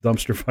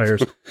dumpster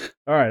fires.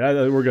 All right,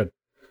 we're good.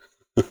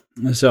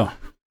 So,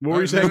 what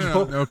were you saying?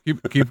 No,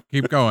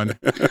 keep going.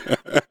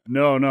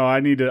 No,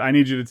 I need you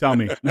to tell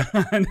me.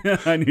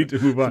 I need to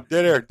move on.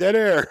 Dead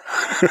air.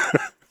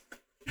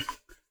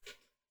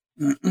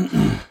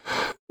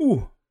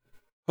 Ooh.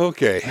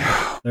 Okay.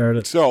 There it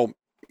is. So,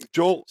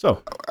 Joel,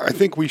 I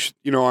think we should,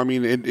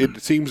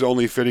 it seems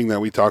only fitting that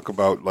we talk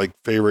about like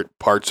favorite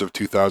parts of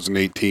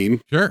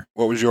 2018. Sure.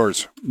 What was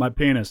yours? My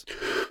penis.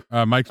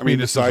 Mike's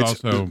penis is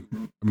also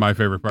my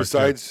favorite part.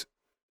 Besides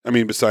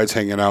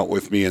hanging out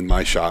with me in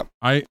my shop.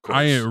 I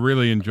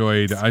really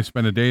enjoyed, I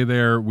spent a day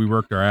there. We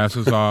worked our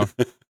asses off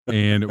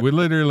and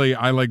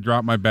I like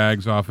dropped my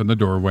bags off in the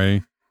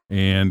doorway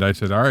and I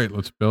said, all right,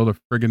 let's build a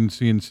friggin'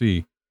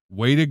 CNC.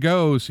 Way to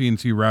go,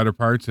 CNC router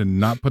parts, and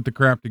not put the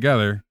crap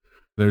together.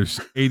 There's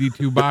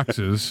 82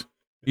 boxes.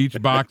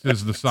 Each box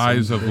is the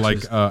size of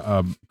like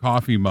a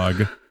coffee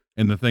mug,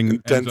 and the thing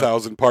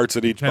 10,000 parts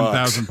in each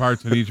 10,000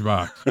 parts in each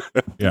box.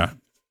 Yeah.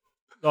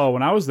 Oh,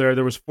 when I was there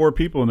was 4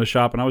 people in the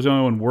shop, and I was the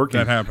only one working.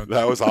 That happened.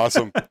 That was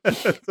awesome.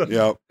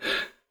 Yep.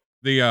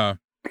 I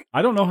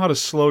don't know how to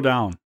slow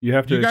down. You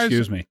have to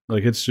excuse me.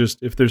 Like it's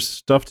just if there's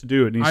stuff to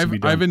do, it needs to be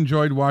done. I've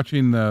enjoyed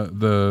watching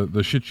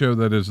the shit show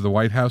that is the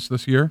White House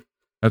this year.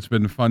 That's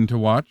been fun to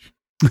watch.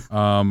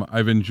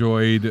 I've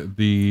enjoyed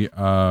the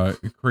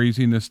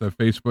craziness that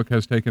Facebook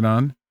has taken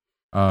on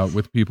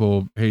with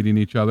people hating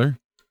each other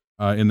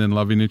and then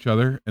loving each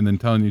other and then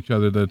telling each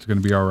other that it's going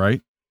to be all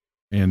right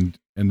and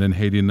then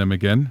hating them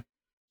again.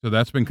 So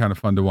that's been kind of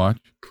fun to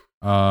watch.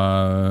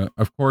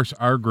 Of course,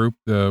 our group,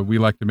 the We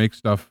Like to Make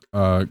Stuff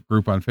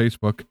group on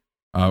Facebook,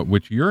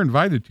 which you're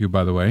invited to,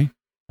 by the way,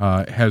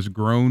 has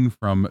grown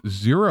from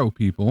 0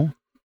 people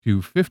to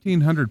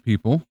 1,500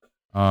 people.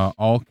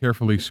 All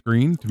carefully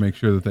screened to make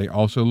sure that they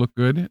also look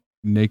good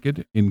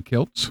naked in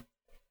kilts,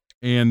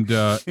 and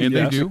yes.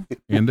 They do.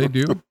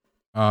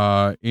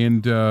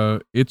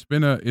 It's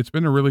been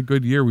a really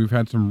good year. We've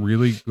had some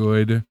really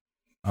good,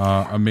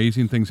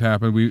 amazing things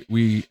happen.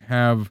 We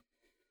have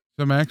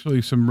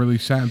some really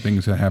sad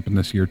things that happened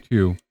this year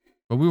too,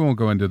 but we won't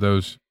go into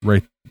those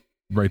right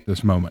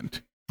this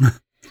moment.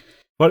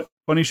 But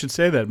funny you should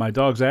say that. My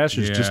dog's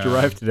ashes just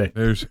arrived today.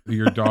 There's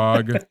your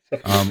dog.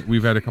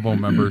 We've had a couple of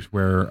members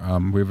where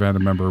we've had a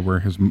member where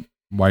his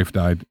wife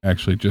died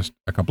actually just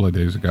a couple of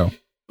days ago,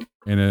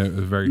 and it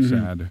was very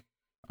sad.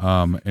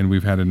 And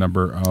we've had a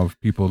number of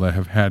people that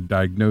have had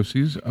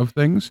diagnoses of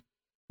things.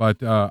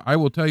 But I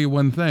will tell you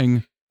one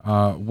thing: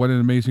 what an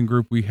amazing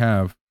group we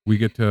have. We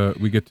get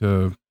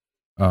to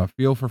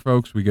feel for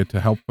folks. We get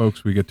to help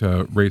folks. We get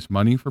to raise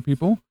money for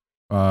people.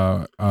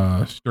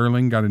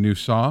 Sterling got a new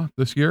saw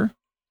this year.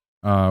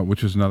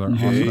 Which is another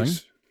awesome thing.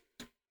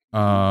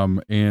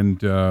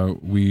 And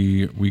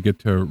we get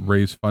to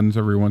raise funds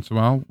every once in a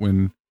while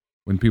when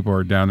people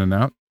are down and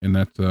out, and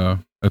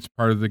that's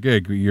part of the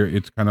gig.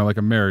 It's kind of like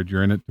a marriage.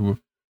 You're in it to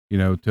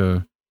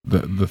to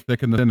the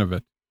thick and the thin of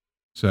it.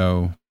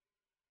 So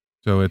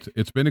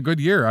it's been a good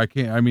year.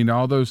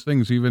 All those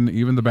things,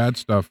 even the bad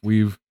stuff,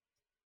 we've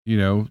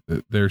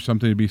there's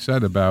something to be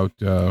said about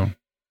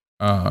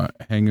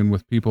hanging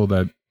with people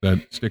that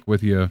stick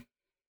with you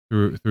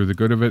through the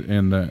good of it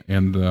and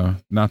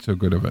the not so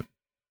good of it.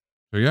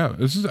 So yeah,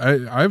 this is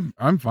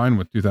I'm fine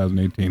with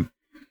 2018.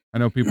 I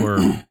know people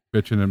are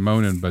bitching and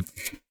moaning, but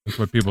that's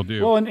what people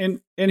do. Well,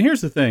 and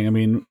here's the thing. I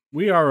mean,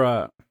 we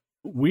are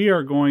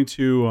going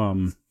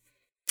to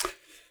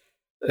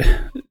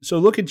so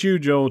look at you,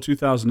 Joel,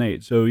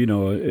 2008. So,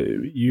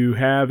 you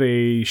have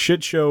a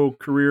shit show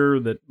career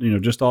that,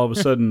 just all of a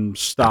sudden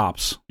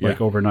stops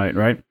overnight,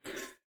 right?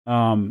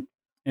 And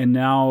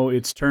now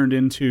it's turned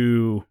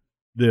into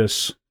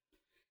this,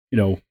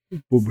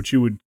 what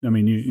you would,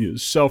 you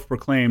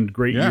self-proclaimed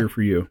great year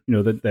for you,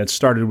 that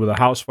started with a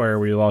house fire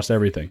where you lost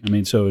everything. I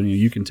mean, so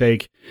you can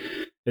take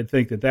and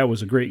think that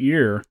was a great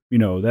year,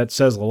 that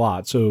says a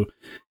lot. So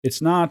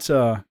it's not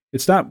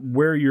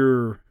where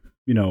you're,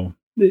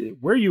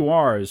 where you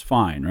are is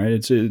fine,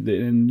 right?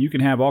 And you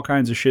can have all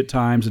kinds of shit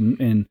times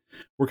and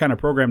we're kind of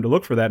programmed to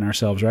look for that in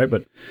ourselves, right?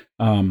 But,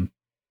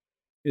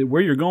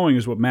 where you're going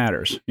is what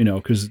matters,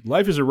 because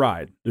life is a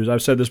ride.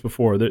 I've said this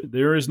before,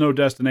 there is no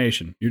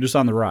destination. You're just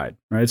on the ride,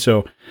 right? So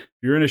if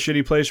you're in a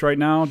shitty place right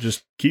now,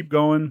 just keep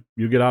going.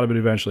 You'll get out of it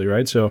eventually,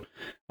 right? So,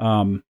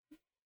 and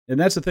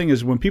that's the thing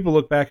is when people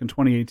look back in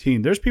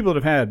 2018, there's people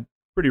that have had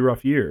pretty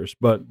rough years,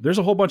 but there's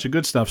a whole bunch of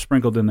good stuff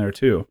sprinkled in there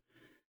too.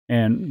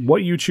 And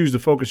what you choose to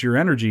focus your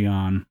energy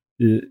on,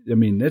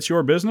 that's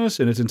your business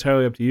and it's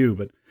entirely up to you.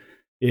 But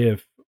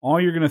if all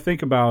you're going to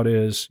think about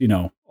is,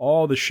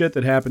 all the shit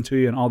that happened to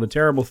you and all the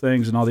terrible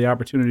things and all the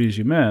opportunities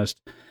you missed,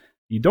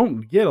 you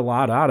don't get a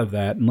lot out of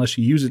that unless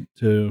you use it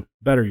to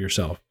better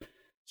yourself.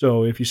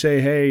 So if you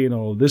say, hey,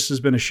 this has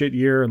been a shit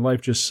year and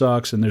life just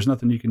sucks and there's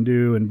nothing you can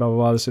do and blah, blah,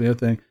 blah, this and the other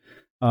thing,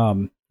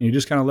 and you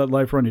just kind of let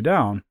life run you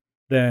down,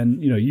 then,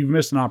 you've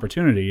missed an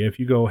opportunity. If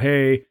you go,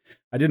 hey,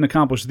 I didn't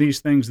accomplish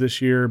these things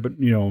this year, but,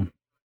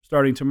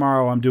 starting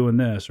tomorrow, I'm doing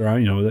this, or,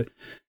 that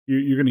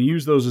you're going to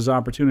use those as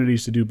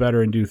opportunities to do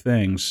better and do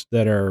things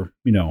that are,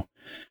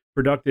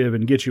 productive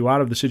and get you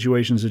out of the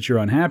situations that you're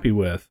unhappy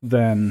with,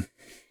 then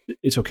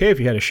it's okay if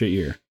you had a shit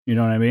year. You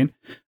know what I mean?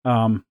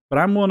 But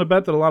I'm willing to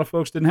bet that a lot of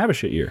folks didn't have a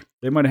shit year.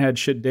 They might have had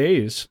shit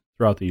days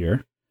throughout the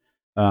year.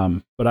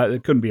 But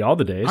it couldn't be all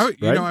the days.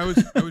 I was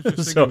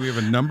just thinking we have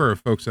a number of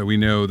folks that we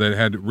know that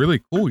had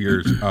really cool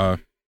years.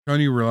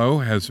 Tony Rouleau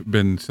has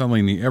been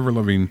selling the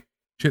ever-loving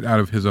shit out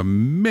of his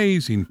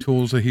amazing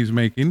tools that he's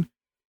making.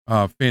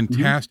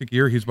 Fantastic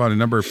year. He's bought a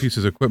number of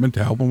pieces of equipment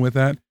to help him with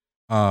that.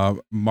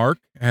 Mark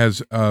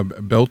has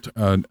built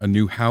a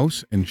new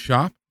house and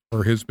shop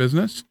for his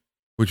business,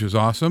 which is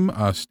awesome.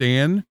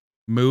 Stan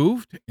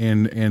moved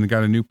and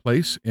got a new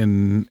place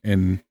and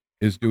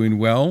is doing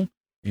well.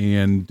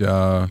 And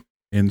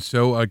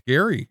so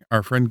Gary,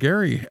 our friend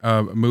Gary,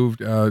 moved.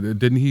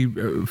 Didn't he?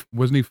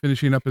 Wasn't he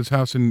finishing up his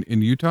house in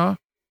Utah?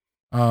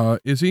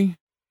 Is he?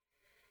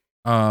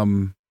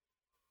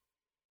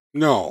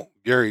 No,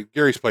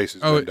 Gary's place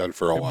has been done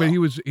for a while. But he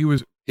was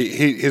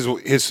his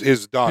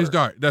daughter. His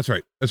daughter. That's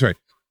right.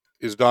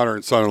 His daughter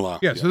and son-in-law.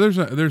 Yeah. So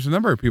there's a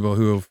number of people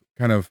who have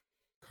kind of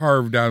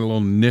carved out a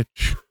little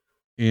niche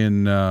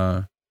in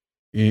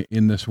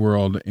this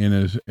world,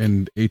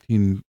 and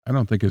 18 I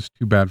don't think is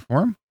too bad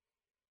for him.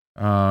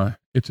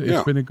 It's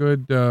been a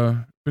good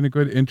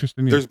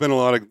interesting year. There's been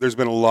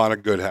a lot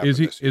of good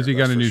happening. Is he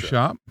got a new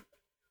shop?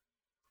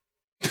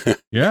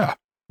 Yeah.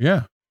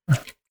 Yep.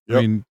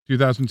 I mean,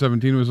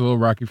 2017 was a little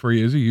rocky for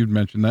you, Izzy. You'd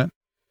mentioned that,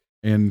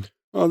 and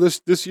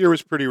this year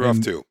was pretty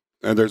rough too.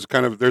 And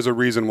there's a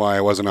reason why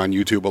I wasn't on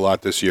YouTube a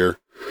lot this year.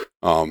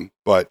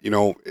 But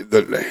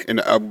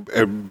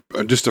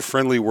just a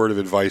friendly word of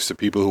advice to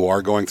people who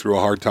are going through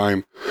a hard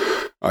time.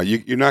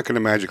 You're not going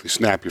to magically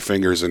snap your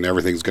fingers and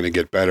everything's going to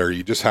get better.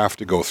 You just have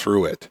to go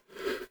through it.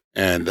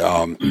 And,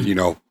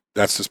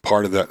 that's just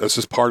part of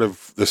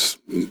this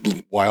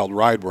wild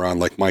ride we're on,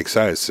 like Mike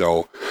says.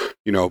 So,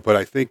 but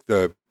I think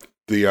the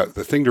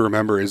thing to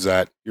remember is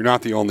that you're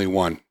not the only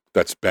one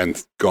that's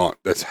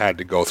had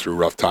to go through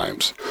rough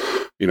times.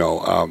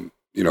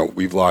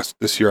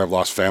 This year I've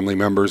lost family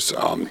members,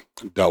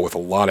 dealt with a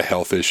lot of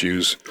health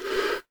issues,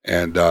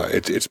 and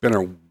it's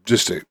been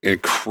a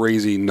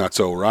crazy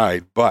nutso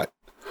ride, but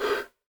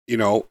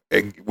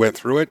it went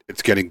through it.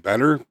 It's getting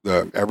better.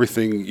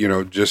 Everything,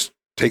 just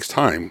takes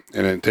time,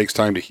 and it takes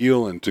time to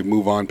heal and to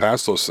move on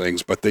past those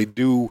things, but they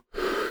do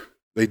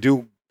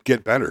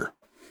get better.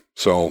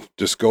 So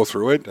just go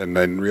through it and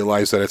then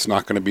realize that it's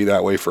not going to be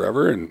that way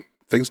forever, and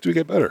things do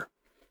get better.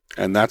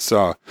 And that's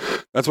what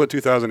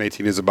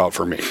 2018 is about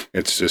for me.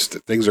 It's just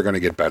that things are going to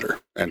get better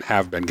and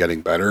have been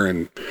getting better,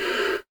 and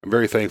I'm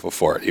very thankful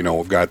for it.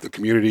 We've got the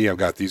community. I've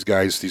got these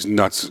guys, these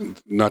nuts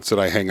that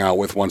I hang out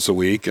with once a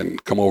week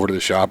and come over to the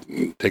shop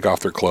and take off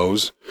their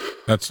clothes.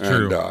 That's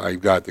true. And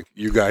I've got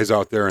you guys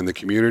out there in the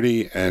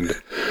community, and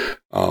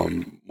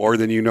more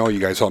than you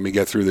guys helped me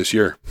get through this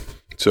year.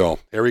 So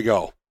here we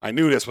go. I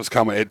knew this was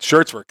coming.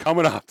 Shirts were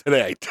coming off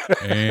today.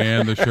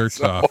 And the shirt's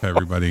off,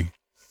 everybody.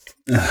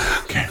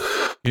 Okay.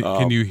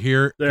 Can you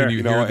hear? Can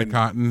you hear the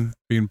cotton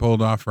being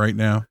pulled off right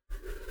now?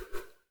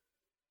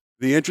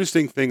 The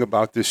interesting thing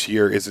about this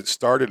year is it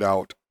started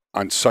out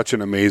on such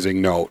an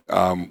amazing note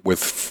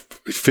with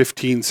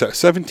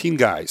 17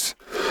 guys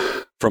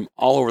from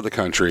all over the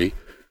country,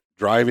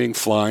 driving,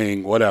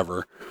 flying,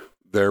 whatever,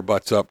 their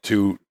butts up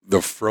to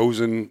the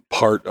frozen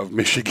part of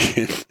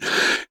Michigan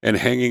and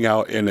hanging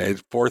out in a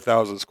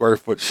 4,000 square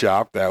foot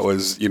shop that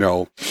was,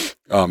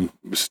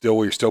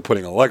 we're still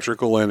putting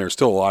electrical in. There's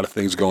still a lot of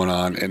things going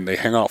on, and they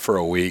hang out for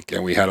a week,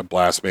 and we had a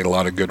blast, made a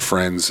lot of good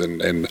friends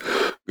and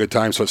good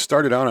times. So it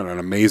started out on an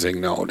amazing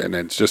note, and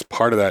it's just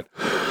part of that,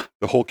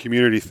 the whole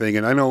community thing.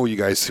 And I know you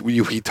guys,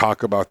 we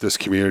talk about this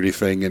community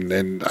thing, and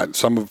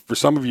for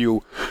some of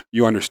you,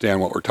 you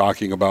understand what we're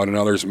talking about, and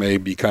others may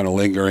be kind of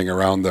lingering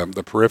around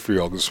the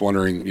peripheral, just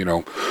wondering,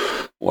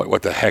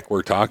 what the heck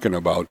we're talking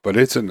about. But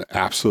it's an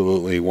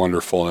absolutely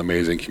wonderful and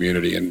amazing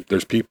community, and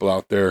there's people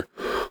out there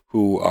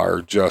who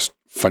are just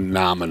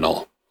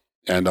phenomenal.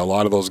 And a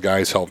lot of those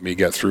guys helped me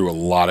get through a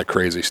lot of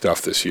crazy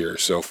stuff this year.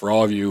 So for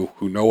all of you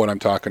who know what I'm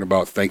talking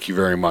about, thank you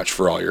very much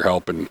for all your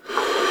help and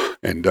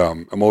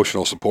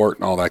emotional support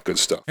and all that good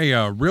stuff. Hey,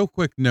 real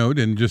quick note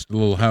and just a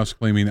little house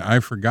cleaning. I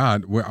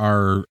forgot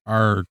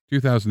our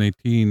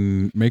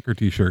 2018 Maker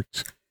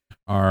T-shirts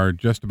are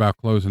just about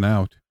closing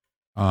out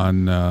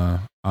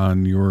on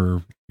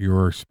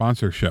your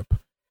sponsorship.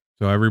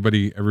 So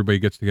everybody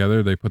gets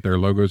together. They put their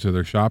logos of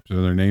their shops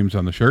or their names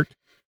on the shirt.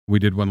 We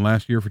did one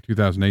last year for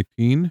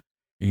 2018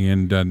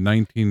 and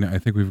 19. I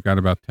think we've got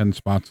about 10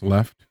 spots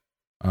left.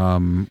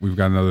 We've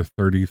got another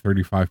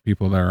 35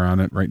 people that are on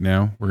it right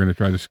now. We're going to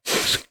try to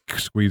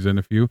squeeze in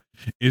a few.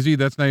 Izzy,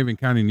 that's not even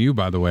counting you,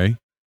 by the way.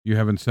 You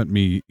haven't sent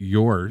me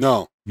yours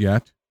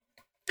yet.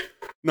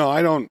 No,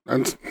 I don't.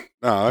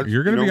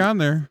 You're going to be on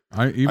there.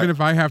 If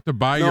I have to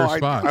buy your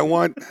spot. I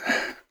want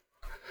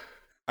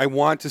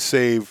to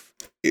save.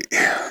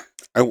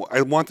 I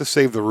want to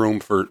save the room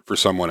for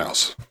someone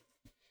else.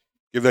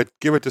 Give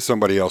it to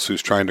somebody else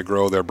who's trying to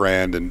grow their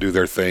brand and do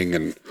their thing.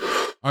 And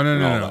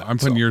no. I'm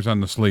putting yours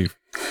on the sleeve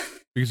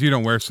because you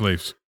don't wear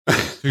sleeves.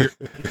 So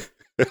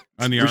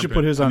on the armpit. We should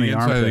put his on the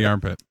inside of the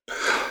armpit.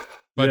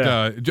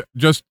 But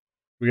just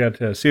we got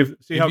to see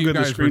how good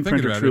the screen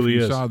printer truly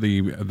is. If you saw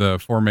the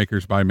 4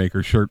 Makers by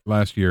Makers shirt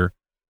last year,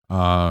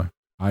 I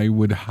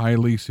would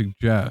highly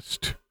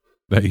suggest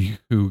that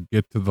you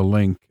get to the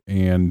link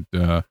and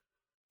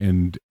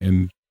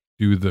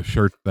do the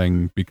shirt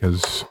thing,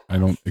 because I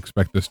don't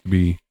expect this to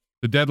be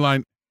the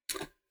deadline.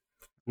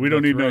 We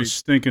don't need no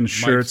stinking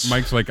shirts.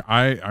 Mike's like,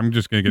 I'm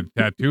just going to get a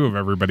tattoo of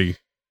everybody.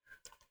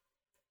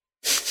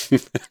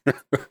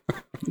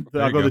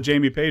 I'll go the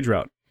Jamie Page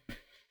route.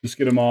 Just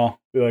get them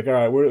all. Be like, all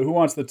right, who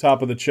wants the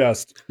top of the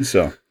chest?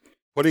 So,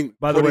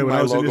 by the way, when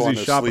I was in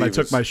Izzy's shop and I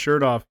took my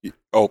shirt off.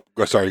 Oh,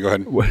 sorry, go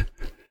ahead.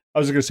 I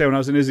was going to say, when I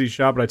was in Izzy's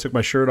shop and I took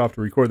my shirt off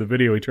to record the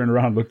video, he turned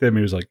around and looked at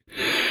me. He was like,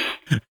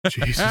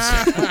 Jesus.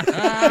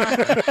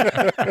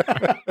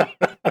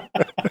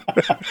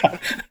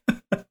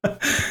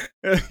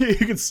 You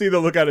can see the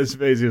look on his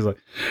face. He was like,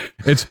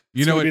 "It's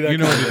what it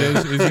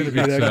is.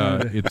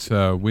 It's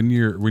when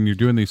you're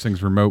doing these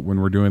things remote,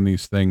 when we're doing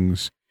these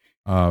things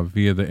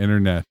via the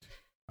internet,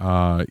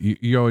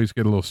 you always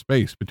get a little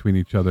space between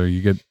each other.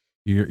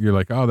 You're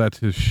like, oh, that's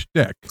his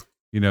shtick.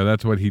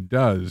 That's what he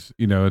does.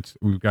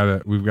 We've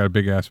got a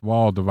big ass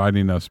wall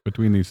dividing us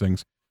between these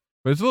things.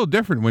 But it's a little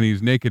different when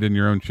he's naked in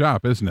your own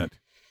shop, isn't it?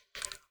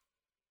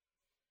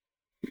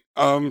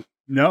 No,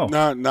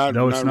 not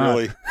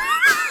really.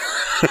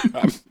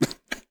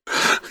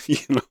 He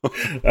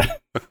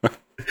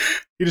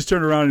just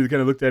turned around and he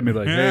kind of looked at me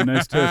like, "Hey,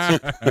 nice tits."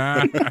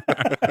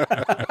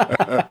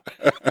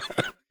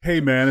 Hey,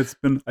 man,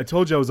 I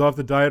told you I was off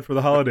the diet for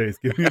the holidays.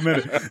 Give me a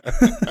minute.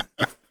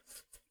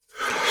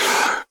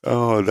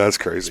 Oh, that's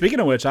crazy. Speaking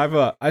of which,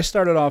 I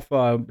started off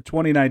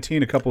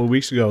 2019 a couple of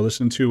weeks ago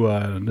listening to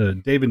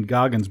the David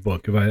Goggins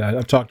book.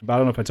 I've talked about, I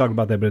don't know if I talked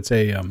about that, but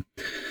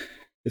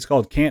it's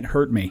called Can't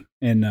Hurt Me.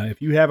 And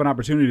if you have an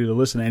opportunity to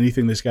listen to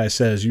anything this guy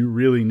says, you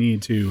really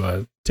need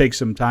to take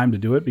some time to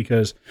do it,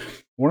 because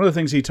one of the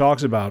things he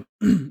talks about,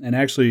 and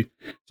actually,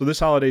 so this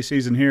holiday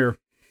season here,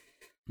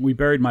 we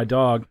buried my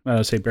dog.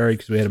 I say buried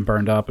because we had him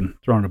burned up and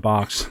thrown in a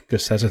box,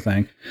 because that's a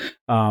thing.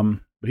 But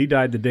he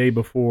died the day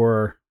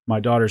before my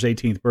daughter's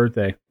 18th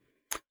birthday,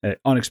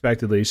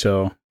 unexpectedly.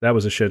 So that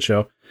was a shit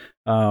show.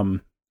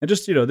 And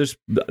just,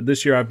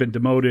 this year I've been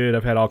demoted.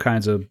 I've had all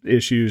kinds of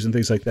issues and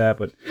things like that.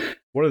 But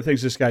one of the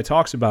things this guy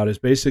talks about is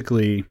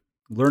basically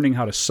learning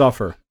how to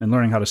suffer and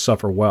learning how to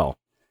suffer well.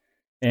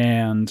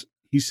 And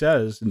he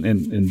says,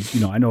 and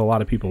I know a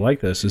lot of people like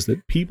this, is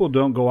that people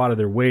don't go out of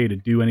their way to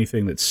do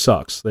anything that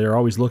sucks. They're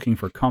always looking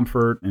for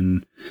comfort,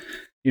 and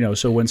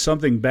so when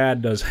something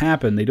bad does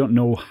happen, they don't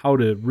know how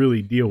to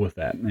really deal with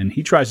that. And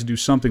he tries to do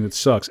something that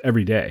sucks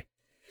every day.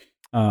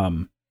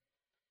 And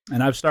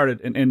I've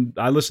started, and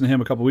I listened to him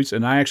a couple of weeks,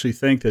 and I actually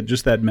think that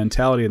just that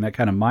mentality and that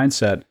kind of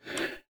mindset,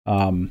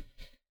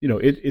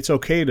 it's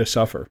okay to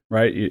suffer,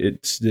 right?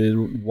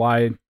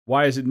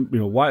 Why is it,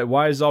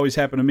 why does it always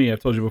happen to me?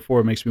 I've told you before,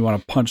 it makes me want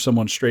to punch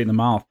someone straight in the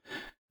mouth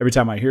every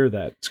time I hear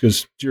that. It's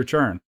because it's your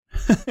turn.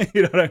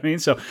 You know what I mean?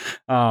 So,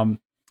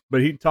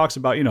 but he talks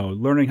about,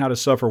 learning how to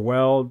suffer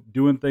well,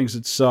 doing things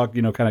that suck,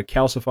 kind of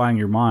calcifying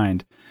your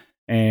mind.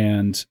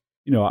 And,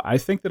 I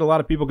think that a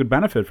lot of people could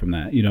benefit from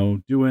that,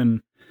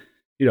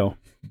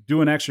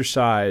 doing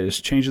exercise,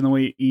 changing the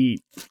way you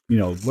eat,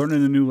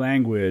 learning a new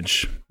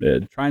language,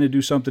 trying to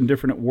do something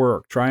different at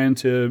work, trying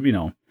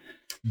to,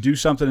 do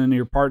something in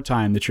your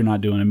part-time that you're not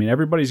doing. I mean,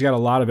 everybody's got a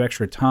lot of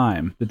extra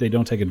time that they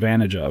don't take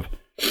advantage of.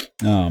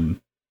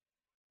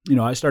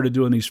 I started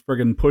doing these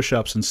friggin'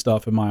 push-ups and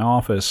stuff in my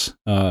office,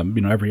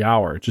 every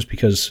hour, just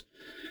because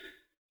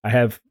I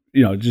have,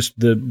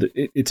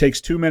 it takes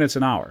 2 minutes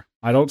an hour.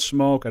 I don't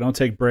smoke. I don't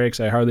take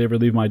breaks. I hardly ever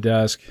leave my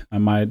desk.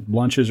 And my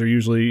lunches are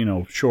usually,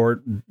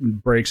 short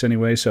breaks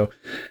anyway. So,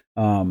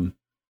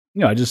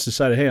 I just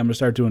decided, hey, I'm going to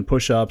start doing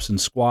push-ups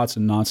and squats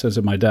and nonsense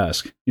at my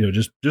desk,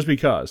 just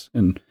because.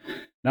 And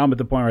now I'm at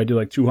the point where I do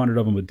like 200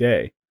 of them a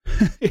day.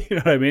 You know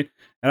what I mean?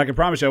 And I can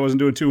promise you I wasn't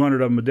doing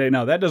 200 of them a day.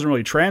 Now, that doesn't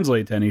really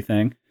translate to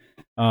anything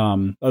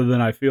other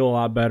than I feel a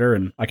lot better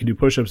and I can do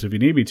push-ups if you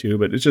need me to.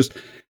 But it's just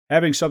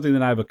having something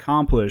that I've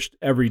accomplished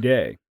every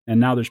day. And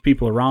now there's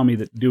people around me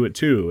that do it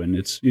too. And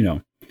it's,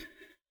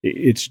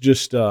 it's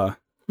just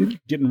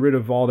getting rid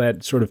of all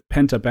that sort of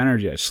pent-up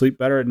energy. I sleep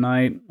better at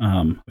night.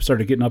 I've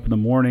started getting up in the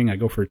morning. I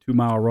go for a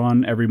 2-mile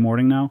run every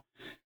morning now.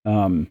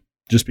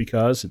 Just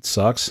because it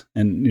sucks.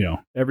 And,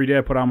 every day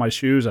I put on my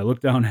shoes, I look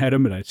down at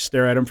them and I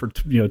stare at them for,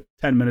 10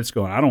 minutes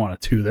going, I don't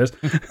want to do this.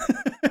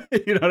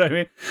 You know what I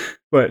mean?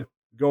 But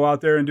go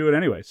out there and do it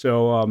anyway.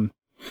 So,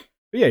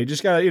 yeah, you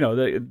just got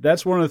to,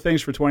 that's one of the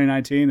things for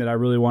 2019 that I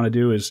really want to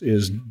do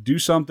is do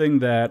something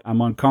that I'm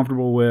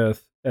uncomfortable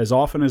with as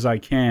often as I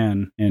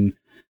can and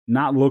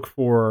not look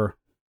for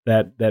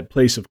that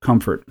place of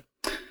comfort.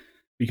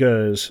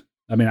 Because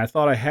I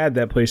thought I had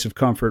that place of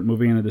comfort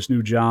moving into this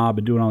new job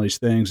and doing all these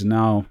things. And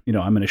now,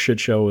 I'm in a shit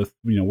show with,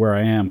 where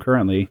I am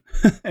currently,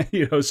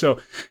 so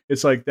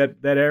it's like that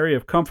area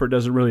of comfort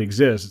doesn't really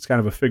exist. It's kind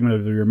of a figment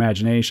of your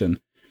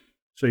imagination.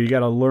 So you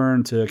got to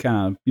learn to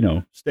kind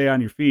of, stay on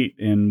your feet.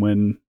 And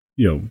when,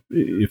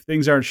 if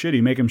things aren't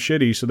shitty, make them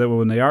shitty so that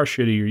when they are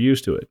shitty, you're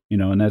used to it,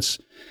 and that's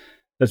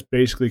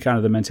basically kind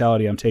of the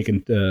mentality I'm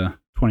taking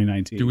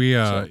 2019. Do we,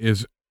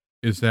 is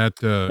that,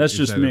 that's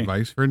just me.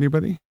 Advice for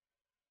anybody?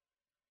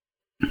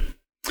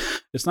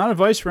 It's not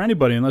advice for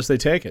anybody unless they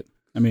take it.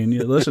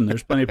 Listen,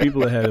 there's plenty of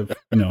people that have,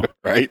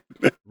 right,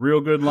 real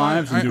good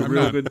lives and do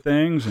real good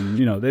things, and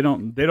they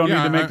don't need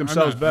to make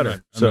themselves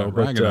better. I'm not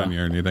bragging on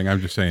you or anything. I'm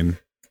just saying,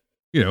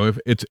 if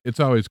it's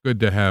always good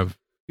to have,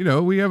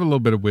 we have a little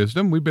bit of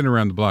wisdom. We've been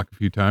around the block a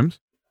few times.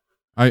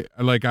 I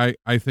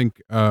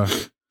think I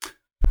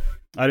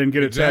didn't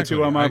get a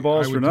tattoo on my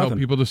balls for nothing. I would tell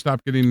people to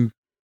stop getting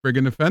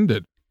friggin'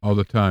 offended all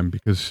the time,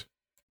 because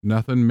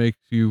nothing makes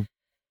you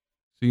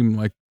seem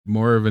like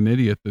more of an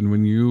idiot than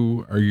when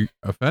you are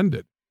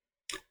offended.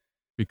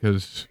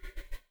 Because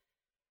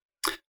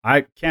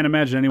I can't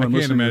imagine anyone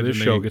listening to this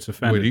show gets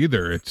offended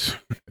either. It's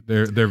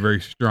they're very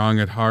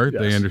strong at heart.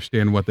 Yes. They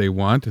understand what they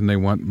want, and they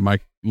want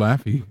Mike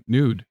Laffey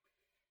nude,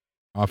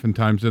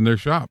 oftentimes in their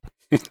shop.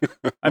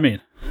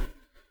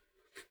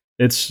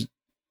 It's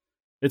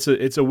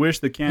a wish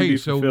that can't be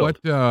fulfilled.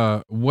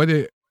 So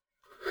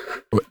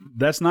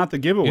that's not the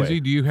giveaway. Izzy,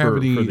 do you have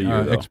any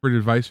expert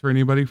advice for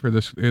anybody for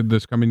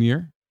this coming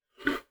year?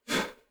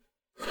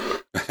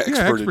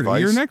 Expert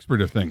advice? You're an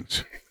expert of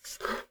things.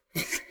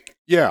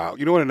 Yeah,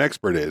 you know what an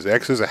expert is?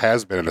 X is a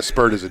has-been, and a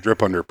spurt is a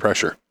drip under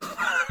pressure.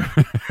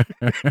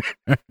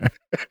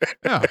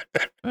 Yeah,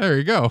 there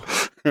you go.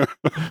 All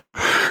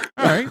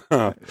right.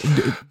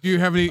 Do you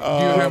have any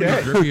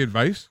drippy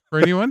advice for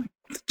anyone?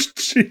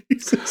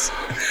 Jesus.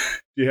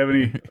 Do you have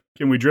any?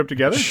 Can we drip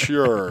together?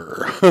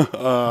 Sure.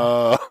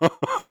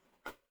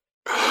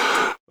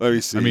 Let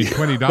me see.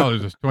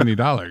 $20 is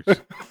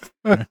 $20.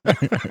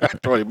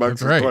 $20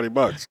 is right.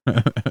 $20.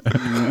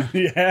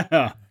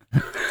 Yeah.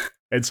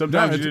 And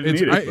sometimes you didn't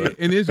need it.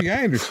 And Izzy,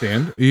 I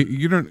understand.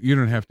 You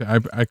don't have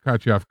to. I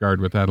caught you off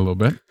guard with that a little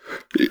bit.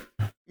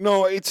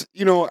 No, it's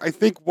I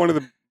think one of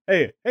the.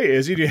 Hey,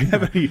 Izzy, do you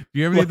have anything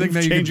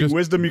that changing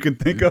wisdom you can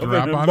think of in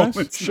a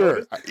moment?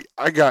 Sure,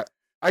 I got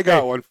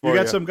one for you. You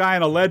got some guy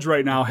on a ledge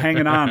right now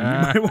hanging on. You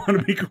might want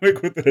to be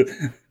quick with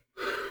it.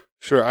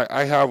 Sure,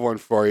 I have one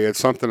for you. It's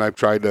something I've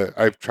tried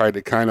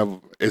to kind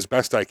of, as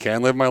best I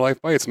can, live my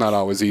life by. It's not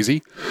always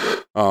easy.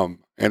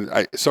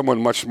 And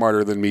someone much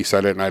smarter than me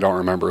said it, and I don't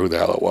remember who the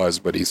hell it was,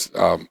 but he's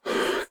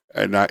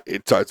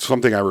it's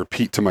something I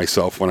repeat to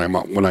myself when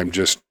I'm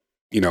just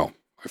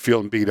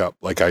feeling beat up,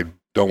 like I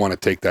don't want to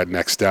take that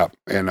next step.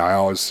 And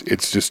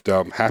it's just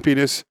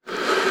happiness.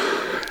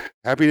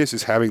 Happiness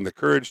is having the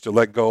courage to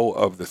let go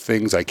of the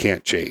things I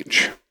can't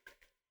change.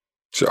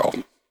 So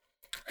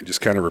I just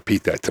kind of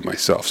repeat that to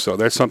myself. So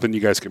that's something you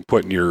guys can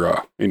put in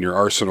your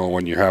arsenal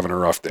when you're having a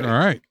rough day. All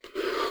right.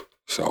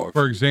 So,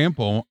 for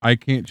example, I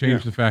can't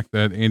change the fact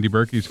that Andy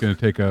Berkey's going to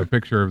take a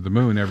picture of the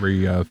moon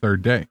every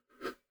third day,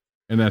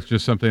 and that's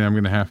just something I'm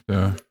going to have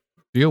to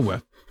deal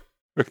with.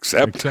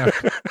 Except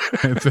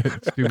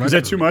it's too much. Is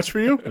that too much for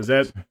you? Is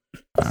that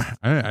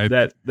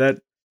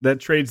that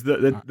trades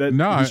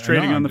he's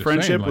trading on the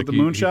friendship with the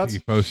moonshots. He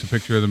posts a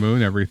picture of the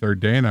moon every third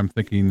day, and I'm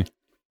thinking,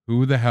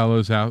 who the hell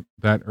is out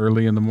that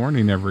early in the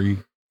morning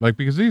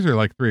because these are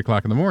like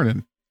 3:00 in the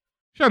morning.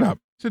 Shut up.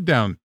 Sit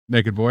down,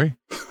 naked boy.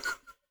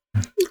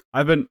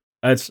 I've been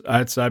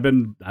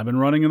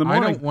running in the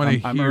morning. I don't want to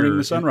hear I'm earning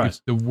the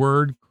sunrise. The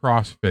word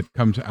CrossFit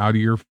comes out of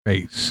your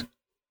face.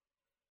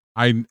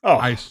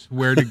 I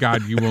swear to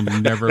God, you will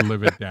never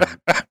live it down.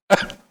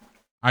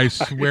 I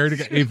swear to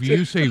God, if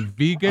you say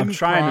vegan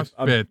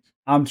CrossFit,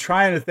 I'm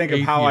trying to think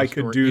of how I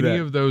could do any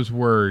of those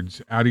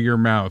words out of your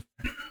mouth.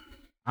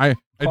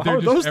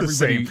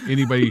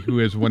 Anybody who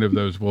is one of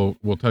those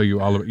will tell you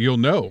all of it. You'll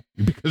know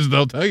because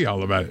they'll tell you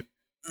all about it.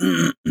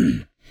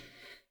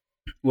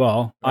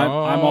 Well,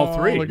 I'm all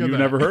three. You've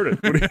never heard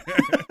it.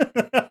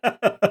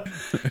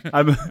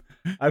 I'm a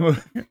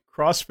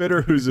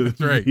CrossFitter who's a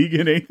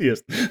vegan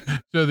atheist.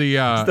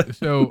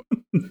 So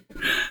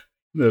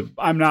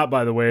I'm not,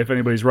 by the way. If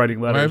anybody's writing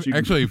letters,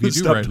 actually, if you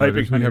do write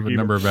letters, we have a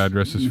number of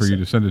addresses for you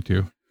to send it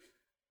to.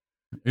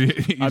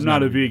 I'm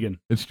not a vegan.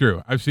 It's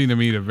true. I've seen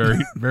him eat a very,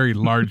 very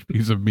large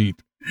piece of meat,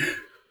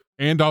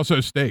 and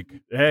also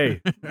steak.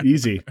 Hey,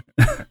 easy.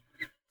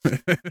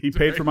 He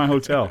paid for my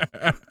hotel.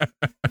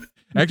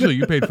 Actually,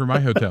 you paid for my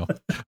hotel.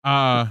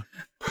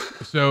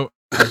 So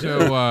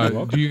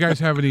do you guys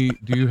have any?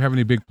 Do you have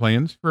any big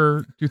plans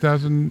for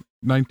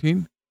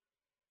 2019?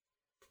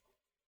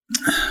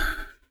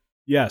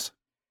 Yes.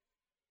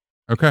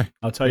 Okay.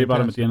 I'll tell you about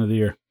them at the end of the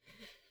year.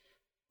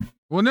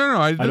 Well,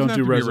 no. I don't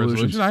do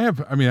resolutions. I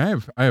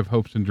have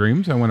hopes and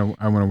dreams. I want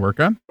to work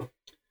on.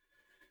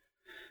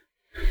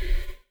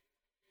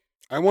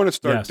 I want to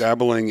start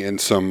dabbling in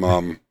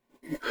some.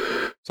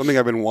 Something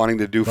I've been wanting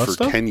to do for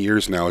 10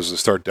 years now is to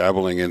start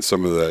dabbling in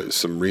some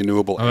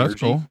renewable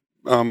energy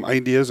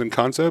ideas and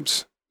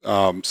concepts.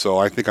 So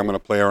I think I'm going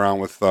to play around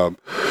with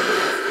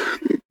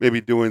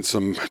maybe doing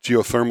some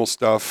geothermal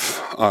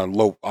stuff,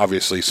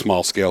 obviously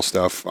small scale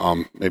stuff.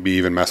 Maybe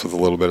even mess with a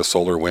little bit of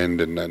solar, wind,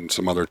 and then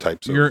some other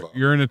types of.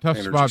 You're in a tough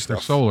spot for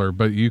solar,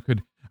 but you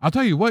could. I'll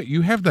tell you what.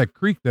 You have that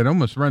creek that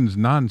almost runs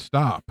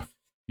nonstop.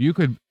 You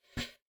could.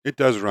 It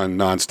does run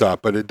nonstop,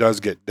 but it does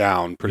get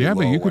down pretty low. Yeah,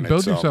 but you could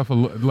build yourself a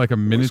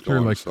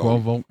miniature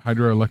 12-volt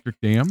hydroelectric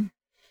dam.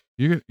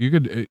 You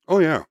could. Oh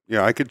yeah,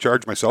 I could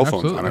charge my cell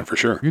phones on it for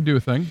sure. You could do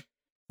a thing.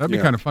 That'd be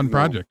kind of fun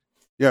project.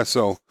 Yeah,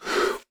 so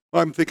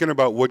I'm thinking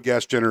about wood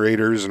gas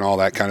generators and all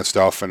that kind of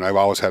stuff, and I've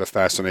always had a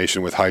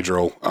fascination with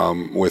hydro,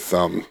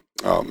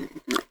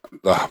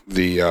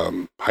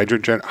 the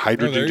hydrogen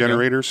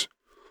generators.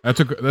 That's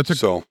a.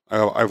 So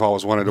I've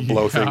always wanted to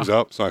blow things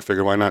up, so I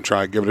figured why not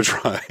give it a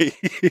try?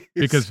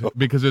 because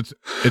it's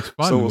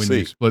fun when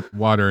you split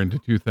water into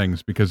two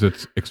things because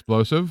it's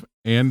explosive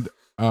and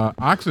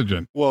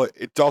oxygen. Well,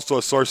 it's also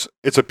a source.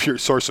 It's a pure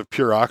source of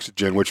pure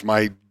oxygen, which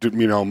my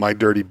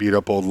dirty beat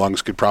up old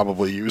lungs could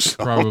probably use.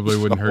 Probably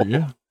wouldn't hurt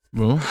you.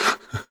 Well,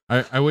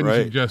 I wouldn't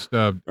suggest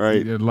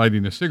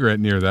lighting a cigarette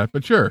near that,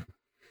 but sure.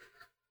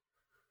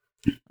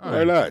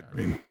 Why not? I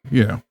mean,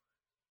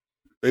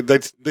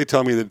 They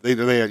tell me that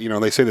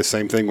they say the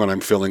same thing when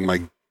I'm filling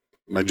my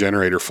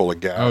generator full of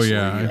gas. Oh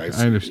yeah,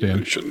 I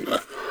understand.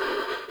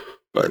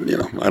 But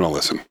I don't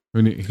listen.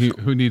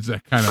 Who needs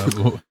that kind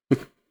of?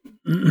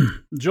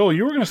 Joel,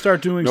 you were going to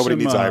start doing nobody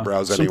needs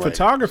eyebrows some anyway.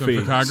 photography.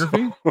 Some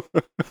photography.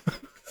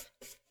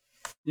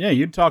 Yeah,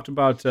 you talked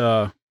about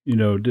during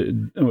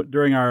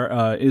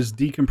our does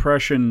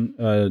decompression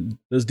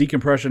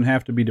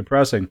have to be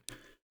depressing?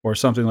 Or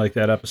something like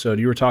that episode.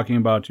 You were talking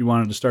about you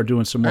wanted to start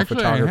doing some more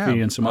photography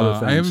and some other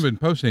things. I haven't been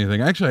posting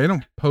anything. Actually, I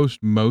don't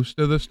post most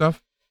of the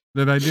stuff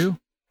that I do.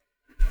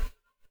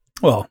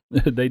 Well,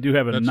 they do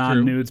have a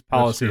non-nudes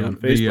policy on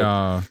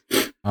Facebook.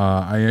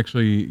 I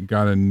actually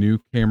got a new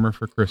camera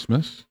for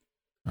Christmas,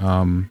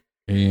 and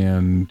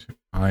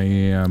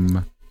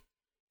I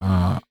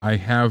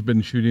have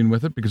been shooting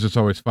with it because it's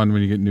always fun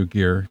when you get new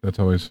gear. That's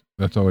always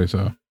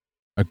a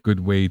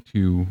good way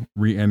to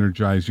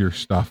re-energize your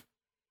stuff.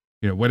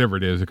 Whatever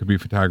it is, it could be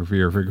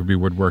photography or if it could be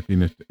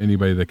woodworking. If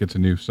anybody that gets a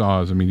new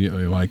saw is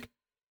immediately like,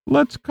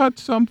 let's cut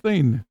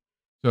something.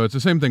 So it's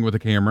the same thing with a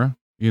camera.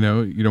 You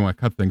don't want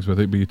to cut things with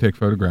it, but you take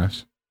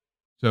photographs.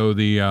 So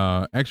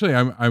actually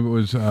I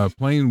was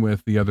playing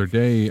with the other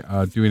day,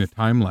 doing a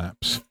time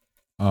lapse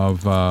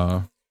of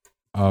the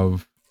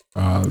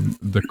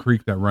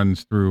creek that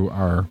runs through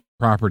our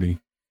property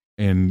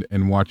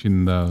and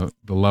watching the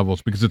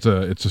levels because it's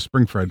a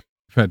spring fed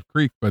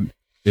creek, but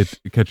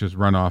it catches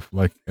runoff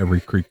like every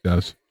creek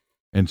does.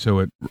 And so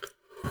we're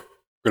going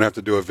to have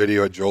to do a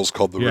video at Joel's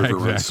called The River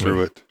Runs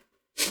Through It.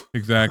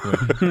 Exactly.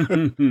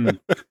 Can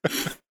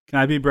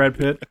I be Brad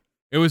Pitt?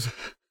 It was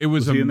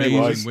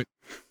amazing.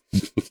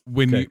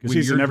 When your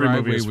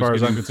driveway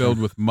was getting filled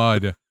with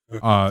mud,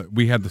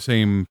 we had the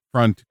same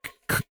front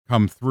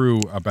come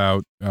through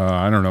about,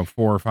 4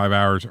 or 5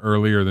 hours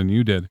earlier than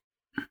you did.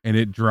 And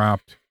it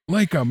dropped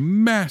like a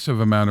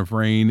massive amount of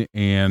rain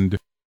and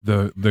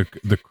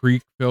the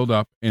creek filled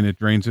up and it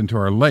drains into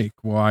our lake.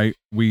 Well,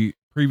 we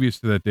previous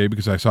to that day,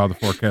 because I saw the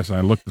forecast and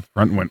I looked at the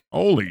front and went,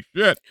 holy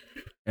shit.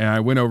 And I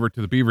went over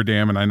to the beaver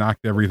dam and I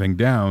knocked everything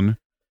down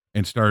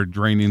and started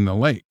draining the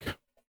lake,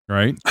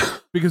 right?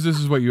 Because this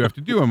is what you have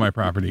to do on my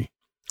property.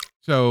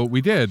 So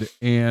we did.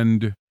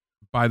 And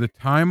by the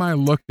time I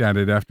looked at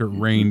it after it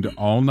rained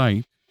all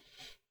night,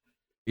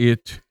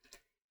 it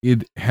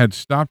had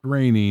stopped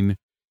raining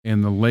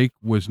and the lake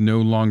was no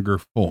longer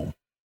full.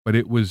 But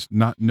it was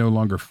no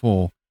longer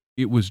full.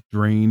 It was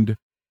drained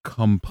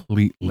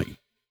completely.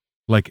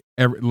 Like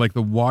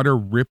the water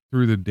ripped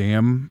through the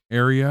dam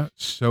area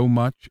so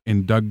much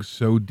and dug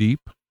so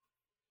deep,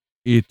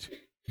 it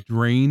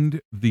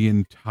drained the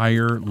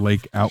entire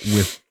lake out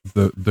with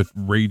the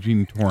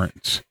raging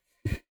torrents.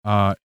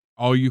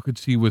 All you could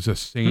see was a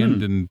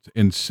sand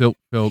and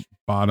silt-filled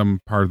bottom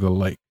part of the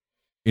lake,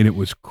 and it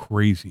was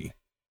crazy.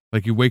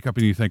 Like you wake up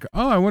and you think,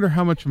 oh, I wonder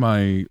how much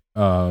my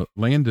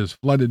land is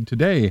flooded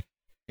today,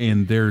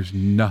 and there's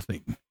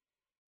nothing.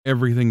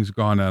 Everything's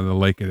gone out of the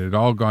lake. It had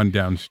all gone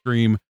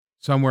downstream.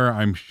 Somewhere,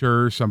 I'm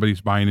sure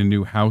somebody's buying a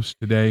new house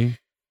today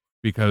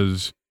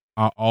because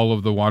all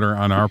of the water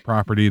on our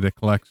property that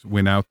collects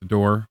went out the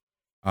door.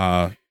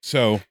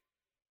 So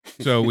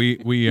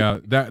we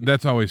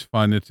that's always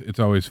fun. It's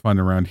always fun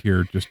around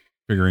here, just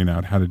figuring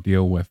out how to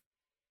deal with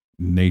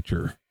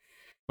nature.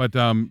 But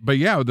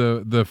yeah,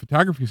 the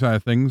photography side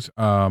of things.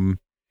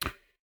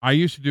 I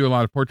used to do a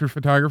lot of portrait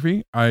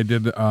photography. I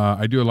do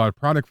a lot of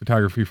product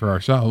photography for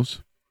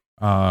ourselves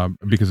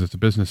because it's a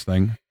business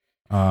thing.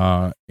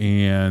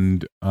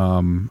 And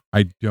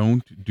I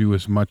don't do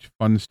as much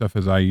fun stuff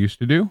as I used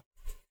to do.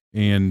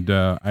 And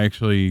I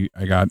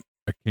got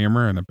a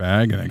camera and a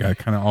bag, and I got it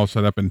kind of all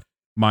set up. And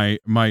my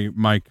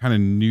kind of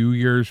New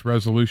Year's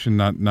resolution,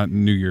 not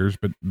New Year's,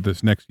 but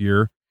this next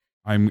year,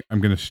 I'm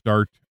going to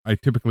start. I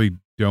typically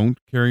don't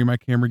carry my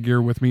camera gear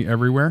with me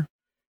everywhere,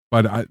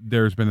 but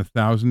there's been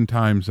 1,000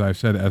 times I've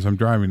said as I'm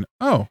driving,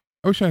 oh,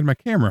 I wish I had my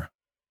camera,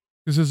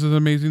 because this is an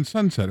amazing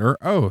sunset. Or,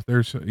 oh,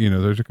 there's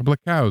a couple of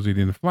cows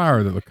eating a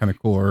flower that look kind of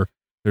cool. Or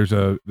there's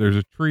a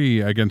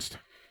tree against.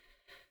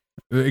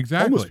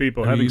 Exactly. Homeless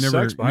people having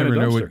sex behind a dumpster. You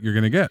never know what you're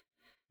going to get.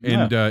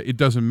 And it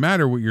doesn't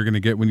matter what you're going to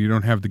get when you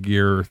don't have the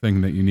gear or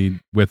thing that you need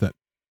with it.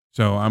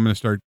 So I'm going to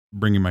start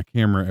bringing my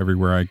camera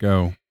everywhere I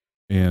go.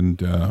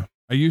 And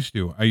I used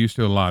to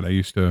a lot.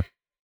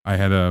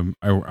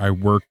 I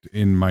worked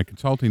in my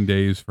consulting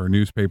days for a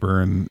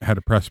newspaper and had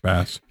a press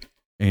pass.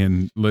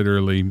 And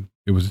literally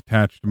it was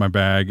attached to my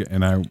bag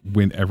and I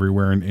went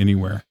everywhere and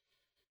anywhere.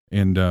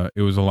 And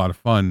it was a lot of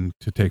fun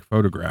to take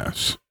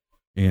photographs.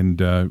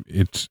 And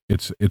it's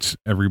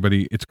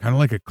everybody. It's kind of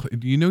like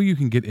do you know you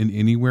can get in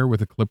anywhere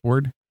with a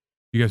clipboard?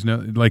 You guys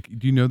know, like,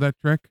 do you know that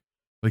trick?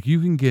 Like, you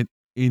can get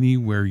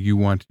anywhere you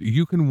want.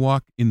 You can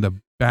walk in the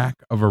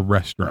back of a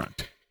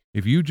restaurant.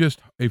 If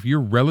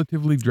you're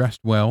relatively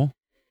dressed well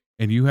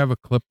and you have a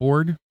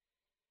clipboard.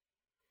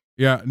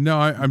 Yeah, no,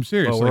 I'm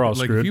serious. Well, we're all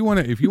screwed. If you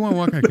want to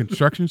walk on a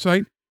construction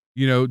site,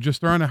 just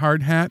throw on a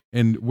hard hat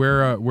and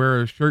wear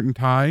a shirt and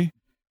tie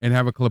and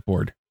have a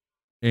clipboard.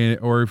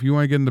 Or if you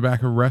want to get in the back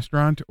of a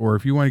restaurant, or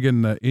if you want to get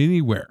in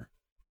anywhere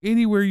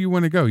you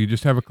want to go, you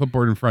just have a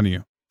clipboard in front of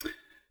you.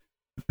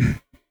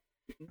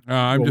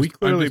 We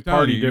clearly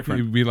party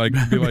different. You'd be like,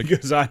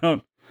 because I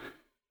don't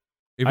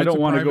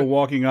want to go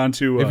walking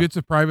onto. If it's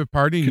a private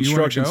party,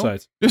 construction and you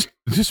want to go, sites,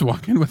 just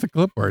walk in with a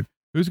clipboard.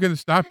 Who's going to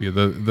stop you?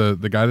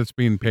 The guy that's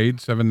being paid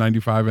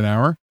 $7.95 an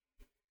hour.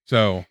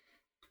 So.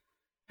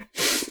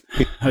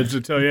 I have to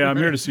tell you, I'm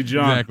here to see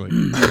John. Exactly.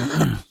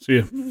 See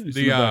you.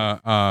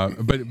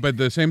 But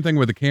the same thing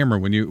with the camera.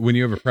 When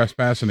you have a press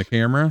pass and a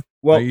camera,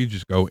 you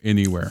just go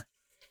anywhere.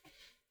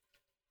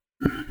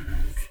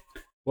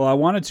 Well, I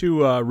wanted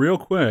to real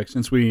quick,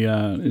 since we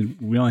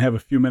only have a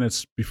few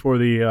minutes before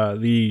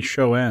the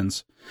show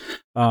ends.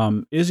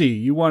 Izzy,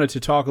 you wanted to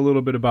talk a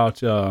little bit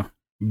about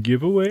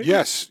giveaway?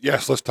 Yes,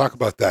 let's talk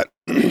about that.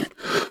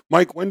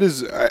 Mike, when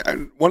does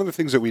one of the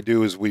things that we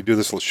do is we do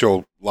this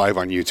show live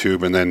on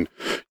YouTube, and then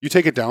you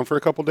take it down for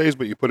a couple days,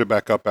 but you put it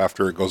back up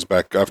after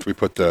we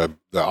put the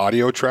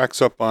audio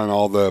tracks up on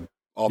all the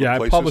places.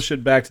 I publish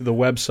it back to the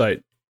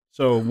website.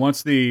 So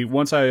once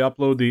I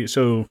upload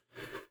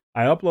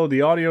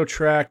the audio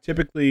track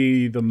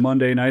typically the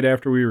Monday night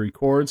after we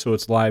record, so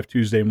it's live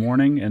Tuesday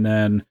morning, and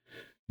then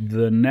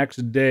the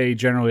next day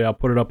generally I'll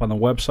put it up on the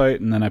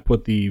website, and then I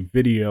put the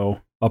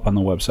video up on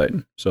the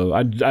website. So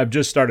I've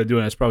just started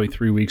doing it. It's probably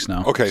 3 weeks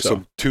now. Okay,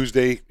 so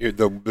Tuesday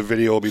the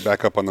video will be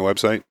back up on the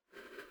website?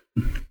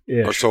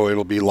 Yeah. Or so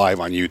it'll be live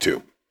on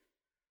YouTube?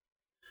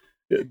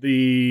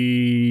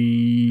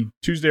 The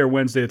Tuesday or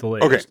Wednesday at the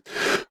latest. Okay.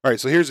 All right,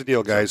 so here's the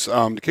deal, guys.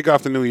 To kick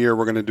off the new year,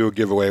 we're going to do a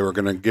giveaway. We're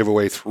going to give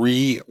away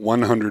 3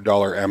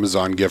 $100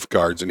 Amazon gift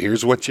cards. And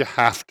here's what you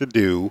have to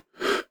do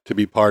to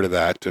be part of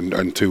that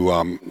and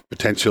to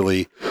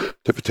potentially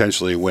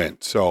win.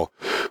 So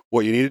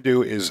what you need to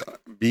do is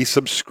be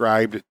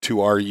subscribed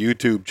to our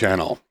YouTube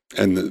channel.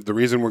 And the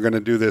reason we're going to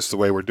do this the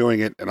way we're doing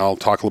it, and I'll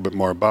talk a little bit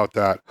more about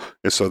that,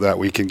 is so that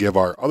we can give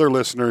our other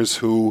listeners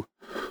who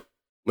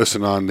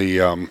listen on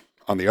the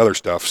on the other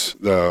stuffs,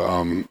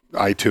 the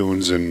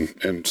iTunes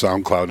and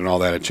SoundCloud and all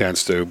that, a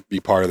chance to be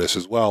part of this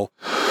as well.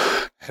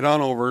 Head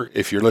on over,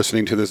 if you're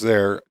listening to this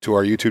there, to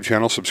our YouTube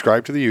channel,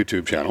 subscribe to the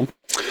YouTube channel,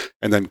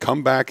 and then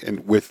come back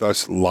and with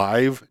us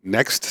live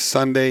next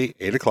Sunday,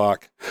 8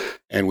 o'clock,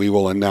 and we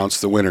will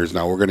announce the winners.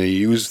 Now, we're going to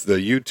use the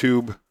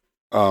YouTube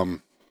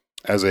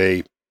as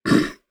a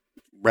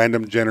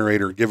random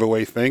generator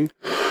giveaway thing,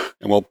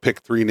 and we'll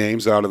pick 3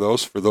 names out of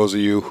those. For those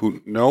of you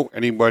who know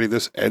anybody,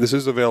 this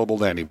is available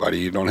to anybody.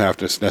 You don't have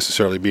to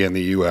necessarily be in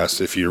the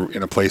U.S. If you're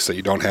in a place that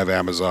you don't have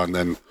Amazon,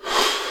 then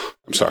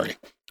I'm sorry.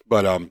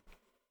 But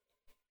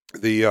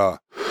we'll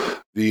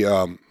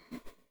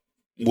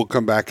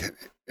come back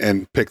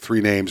and pick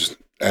 3 names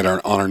on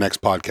our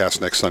next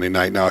podcast next Sunday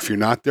night. Now, if you're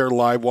not there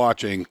live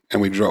watching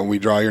and we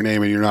draw your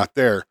name and you're not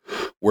there,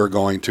 we're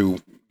going to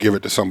give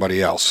it to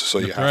somebody else. So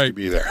you have to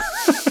be there.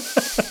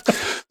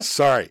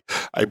 Sorry,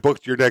 I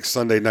booked your next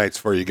Sunday nights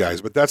for you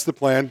guys, but that's the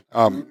plan.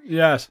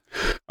 Yes.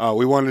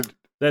 We wanted...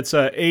 That's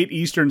 8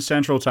 Eastern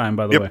Central Time,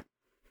 by the way.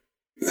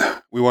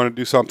 We want to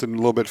do something a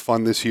little bit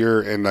fun this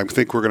year, and I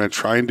think we're going to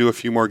try and do a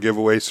few more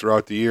giveaways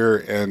throughout the year,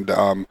 and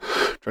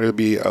try to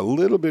be a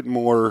little bit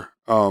more...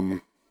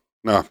 no,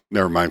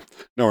 never mind.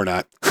 No, we're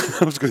not.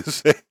 I was going to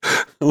say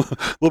a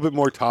little bit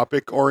more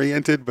topic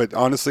oriented, but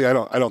honestly, I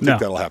don't think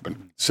that'll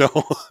happen. So,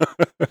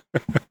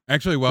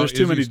 actually, well, there's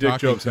too many dick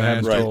jokes I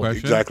have. Right,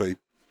 exactly.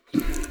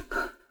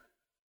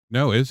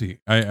 No, Izzy.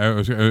 I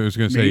was going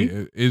to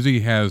say Izzy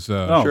has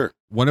sure.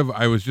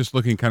 I was just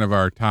looking kind of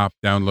our top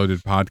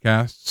downloaded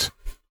podcasts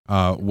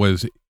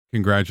was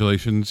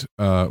Congratulations,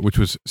 which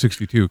was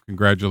 62.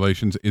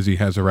 Congratulations, Izzy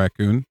has a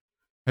raccoon.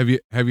 Have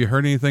you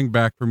heard anything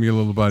back from your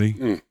little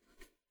buddy?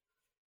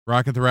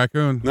 Rocket the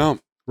raccoon? No.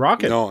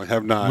 Rocket? No, I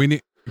have not.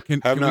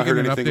 Have not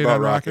heard anything about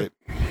Rocket.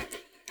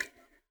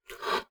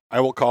 I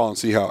will call and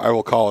see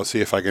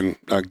if I can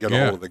get a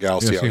hold of the gal.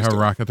 See how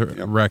Rocket the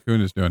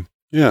raccoon is doing.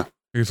 Yeah.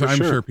 Because I'm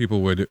sure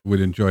people would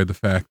enjoy the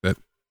fact that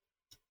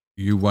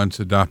you once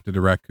adopted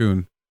a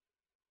raccoon.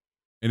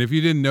 And if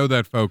you didn't know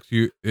that, folks,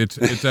 it's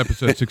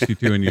episode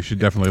 62, and you should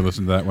definitely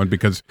listen to that one,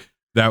 because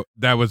that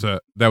was a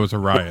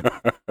riot.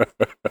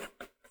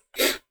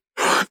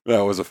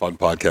 That was a fun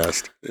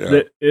podcast.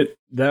 Yeah.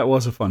 That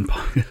was a fun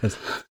podcast.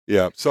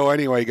 Yeah. So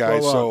anyway,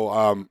 guys,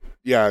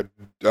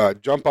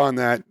 jump on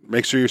that.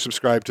 Make sure you're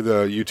subscribed to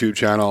the YouTube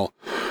channel,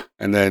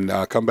 and then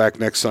come back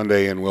next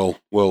Sunday, and we'll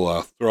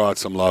throw out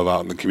some love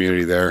out in the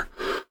community there.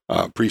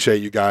 Appreciate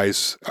you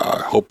guys.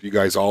 Hope you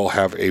guys all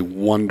have a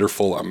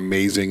wonderful,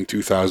 amazing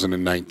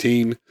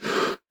 2019,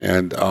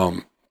 and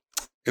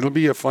it'll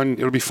be fun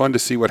to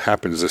see what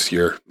happens this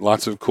year.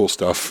 Lots of cool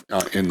stuff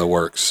in the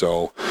works.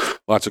 So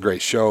lots of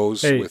great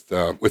shows with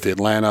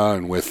Atlanta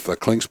and with the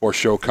Klingspor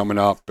show coming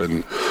up,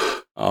 and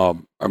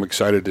I'm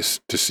excited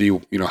to see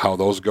how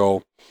those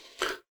go.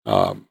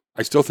 I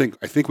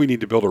think we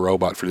need to build a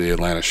robot for the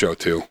Atlanta show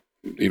too.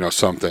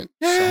 Something.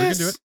 Yes. So we can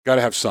do it. Got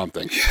to have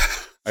something.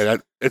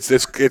 It's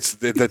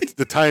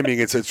the timing.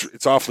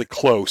 It's awfully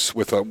close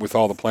with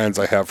all the plans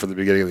I have for the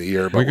beginning of the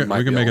year. But we can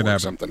make it happen.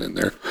 Something in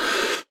there.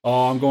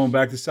 Oh, I'm going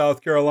back to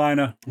South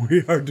Carolina.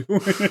 We are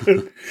doing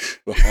it.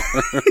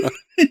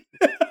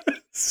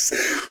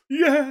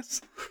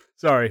 Yes.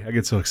 Sorry, I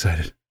get so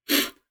excited.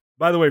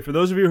 By the way, for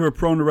those of you who are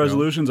prone to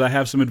resolutions, I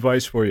have some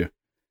advice for you.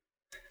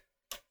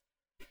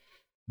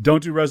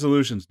 Don't do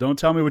resolutions. Don't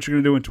tell me what you're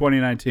going to do in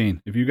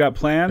 2019. If you got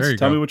plans,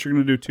 tell me what you're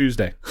going to do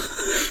Tuesday.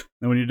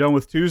 And when you're done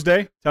with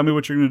Tuesday, tell me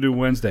what you're going to do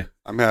Wednesday.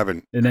 I'm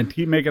having. And then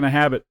keep making a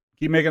habit.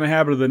 Keep making a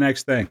habit of the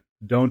next thing.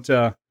 Don't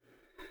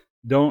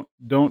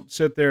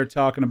sit there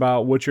talking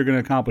about what you're going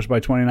to accomplish by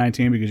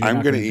 2019, because you're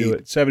not going to do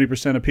it.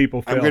 70% of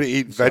people fail. I'm going to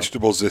eat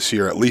vegetables this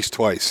year at least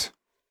twice.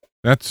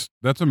 That's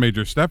a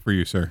major step for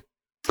you, sir.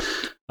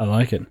 I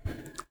like it.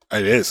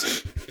 It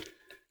is.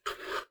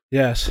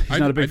 Yes, he's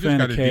not a big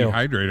fan of kale.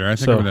 I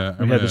think I'm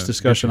gonna had this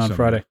discussion on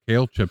Friday.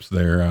 Kale chips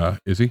there,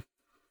 Izzy.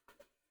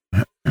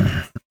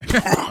 I'm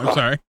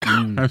sorry.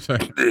 I'm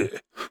sorry.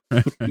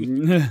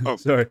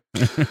 Sorry.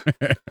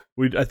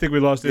 I think we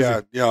lost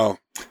Izzy. Yeah,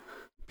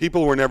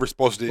 people were never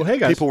supposed to. Well, hey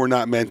guys. People were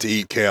not meant to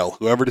eat kale.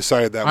 Whoever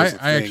decided that was the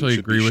thing I actually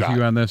agree with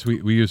you on this.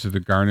 We use it to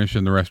garnish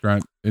in the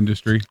restaurant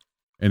industry,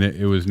 and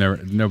it was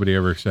nobody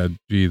ever said,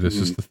 "Gee, this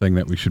is the thing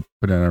that we should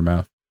put in our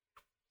mouth."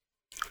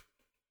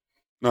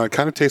 No, it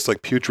kind of tastes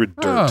like putrid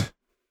dirt.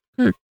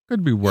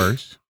 Could be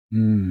worse.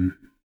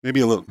 Maybe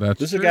a little. This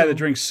is a guy that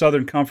drinks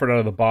Southern Comfort out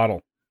of the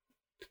bottle.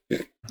 Yeah.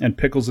 And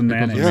pickles and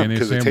mayonnaise. Yeah,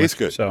 because it tastes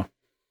good. So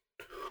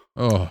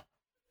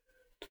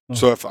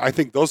if I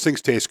think those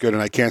things taste good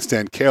and I can't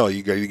stand kale,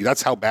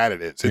 that's how bad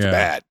it is. It's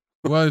bad.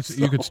 Well,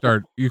 you could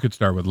start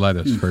with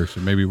lettuce first,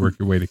 and maybe work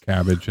your way to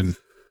cabbage and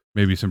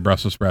maybe some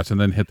Brussels sprouts, and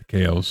then hit the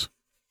kales.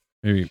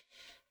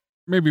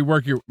 Maybe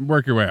work your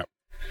way up.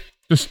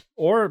 Just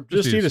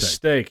eat a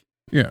steak.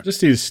 Yeah,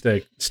 just eat a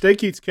steak.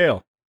 Steak eats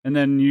kale, and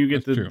then you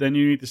eat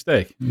the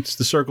steak. It's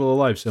the circle of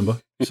life,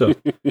 Simba. So,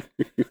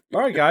 all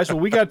right, guys. Well,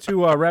 we got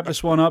to wrap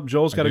this one up.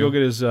 Joel's got to go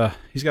get his.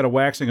 He's got a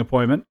waxing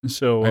appointment.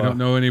 So I don't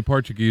know any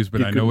Portuguese,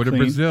 but I know what a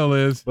Brazil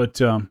is.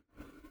 But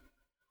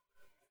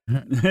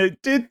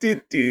Let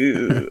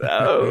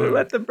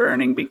the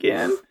burning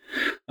begin.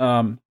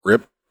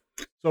 Rip.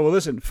 So, well,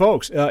 listen,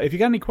 folks, if you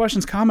got any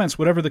questions, comments,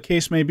 whatever the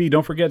case may be,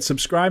 don't forget,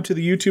 subscribe to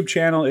the YouTube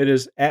channel. It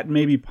is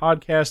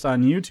 @MaybePodcast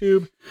on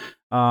YouTube.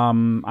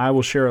 I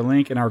will share a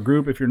link in our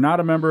group. If you're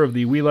not a member of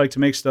the We Like to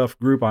Make Stuff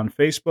group on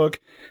Facebook,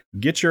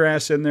 get your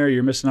ass in there.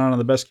 You're missing out on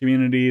the best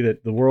community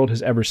that the world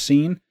has ever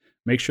seen.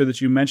 Make sure that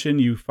you mention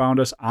you found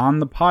us on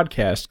the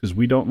podcast, because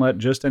we don't let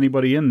just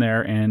anybody in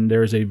there, and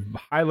there's a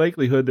high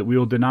likelihood that we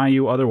will deny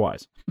you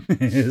otherwise.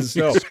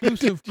 So,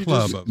 exclusive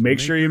club. Make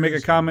sure you make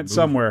a comment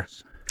somewhere.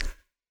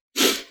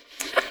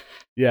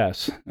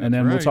 Yes, and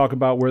then we'll talk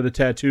about where the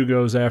tattoo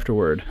goes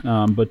afterward.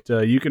 But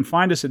you can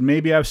find us at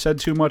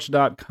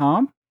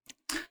maybeI'vesaidtoomuch.com.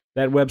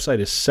 That website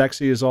is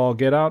sexy as all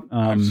get out.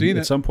 I've seen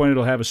it. At some point,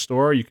 it'll have a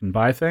store. You can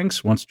buy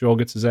things once Joel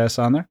gets his ass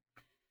on there.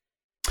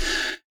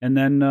 And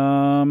then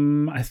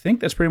I think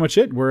that's pretty much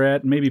it. We're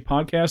at Maybe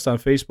Podcast on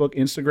Facebook,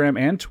 Instagram,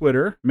 and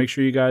Twitter. Make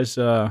sure you guys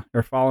are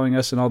following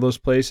us in all those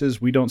places.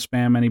 We don't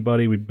spam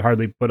anybody. We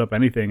hardly put up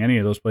anything, any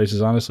of those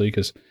places, honestly,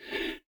 because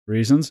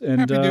reasons.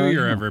 And Happy New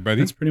Year, everybody.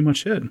 That's pretty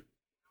much it.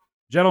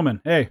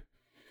 Gentlemen, hey,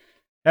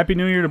 Happy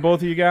New Year to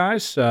both of you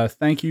guys.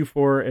 Thank you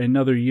for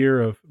another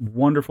year of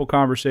wonderful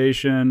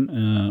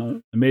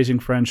conversation, amazing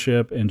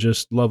friendship, and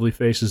just lovely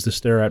faces to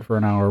stare at for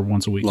an hour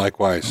once a week.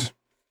 Likewise.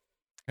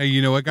 Hey,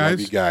 you know what, guys?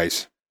 Love you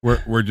guys.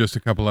 We're just a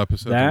couple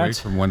episodes away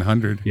from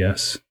 100.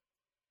 Yes.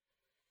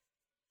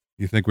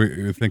 You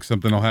think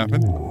something will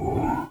happen?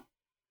 Ooh.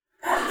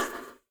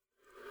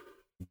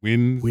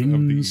 Winds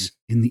of the East.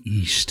 in the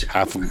East.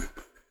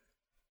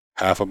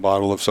 Half a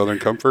bottle of Southern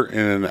Comfort in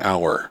an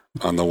hour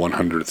on the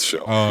 100th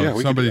show. Oh, yeah,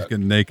 somebody's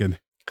getting naked.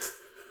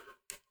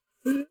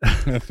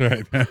 That's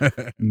right.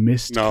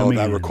 Mist no,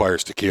 that in.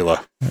 Requires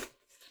tequila.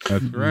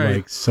 That's right.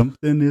 Like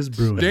something is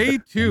brewing. Stay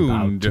tuned,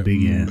 about to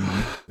begin.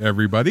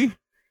 Everybody.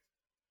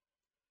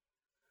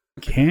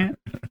 Can't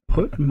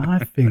put my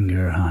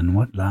finger on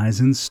what lies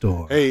in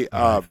store. Hey,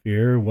 I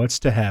fear what's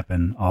to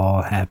happen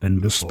all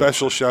happened before.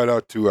 Special shout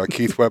out to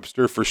Keith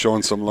Webster for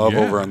showing some love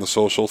over on the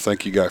social.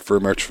 Thank you guys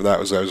very much for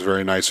that. That was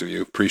very nice of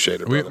you.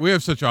 Appreciate it. We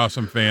have such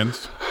awesome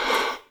fans.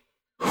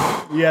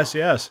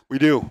 Yes. We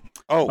do.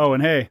 Oh,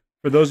 and hey,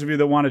 for those of you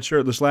that wanted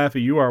Shirtless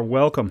Laffy, you are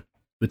welcome.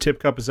 The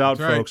tip cup is out,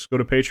 folks. Go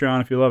to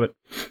Patreon if you love it.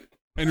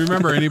 And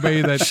remember,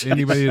 anybody that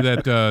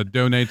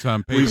donates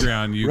on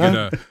Patreon, you get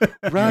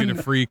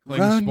a free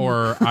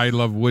Klingspor I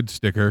Love Wood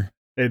sticker.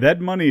 Hey,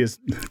 that money is.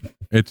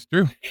 It's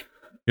true.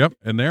 Yep,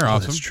 and they're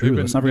awesome. That's true.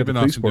 They've been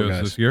awesome to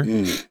us this year,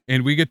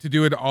 and we get to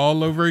do it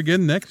all over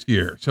again next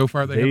year. So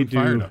far, they haven't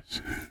fired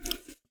us.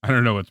 I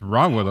don't know what's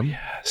wrong with them.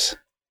 Yes.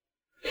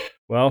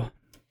 Well,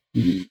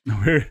 we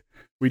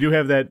do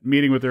have that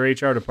meeting with their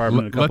HR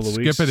department in a couple of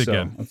weeks. Let's skip it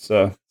again. Let's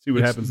see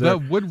what happens there.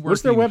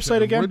 What's their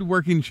website again?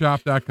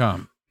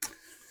 Woodworkingshop.com.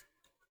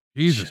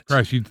 Jesus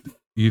Christ,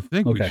 you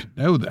think we should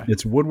know that.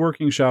 It's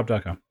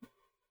woodworkingshop.com.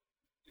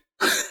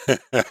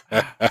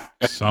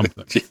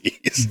 Something.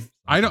 Jeez.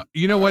 I don't,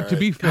 you know what, to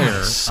be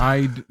fair,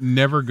 I'd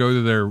never go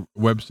to their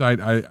website.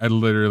 I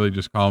literally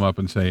just call them up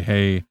and say,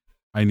 hey,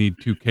 I need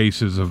 2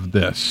 cases of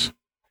this.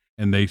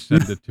 And they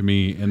send it to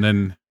me. And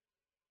then,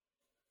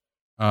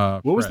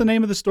 what was the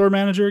name of the store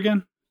manager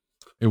again?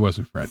 It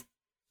wasn't Fred.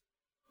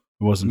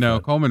 It wasn't No,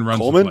 Fred. Coleman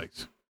runs the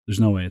place. There's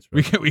no way it's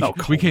Fred. We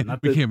can't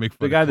make fun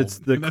the guy of that's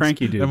Coleman. the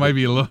cranky dude. That might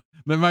be a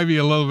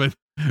little bit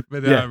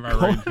out of my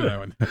range for that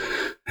one.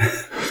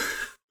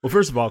 Well,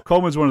 first of all,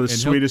 Coleman's one of the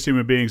sweetest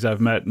human beings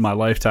I've met in my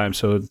lifetime.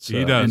 So it's,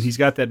 he does, and he's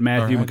got that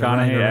Matthew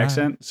McConaughey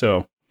accent.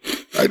 So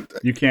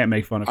you can't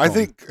make fun of Coleman. I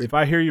think if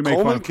I hear you make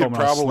Coleman fun of Coleman,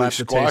 could probably I'll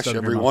slap the taste squash out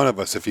of every your one mouth. of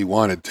us if he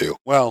wanted to.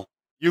 Well,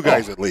 you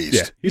guys at least.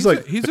 Yeah,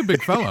 he's a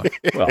big fella.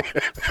 Well,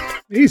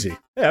 easy.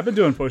 Yeah, I've been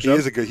doing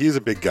push-ups. He's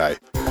a big guy.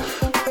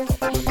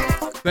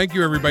 Thank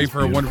you, everybody,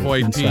 for a wonderful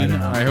 18.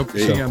 I hope to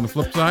see you on the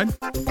flip side.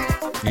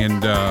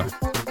 And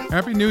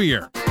Happy New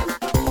Year.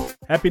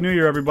 Happy New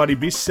Year, everybody.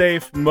 Be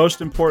safe.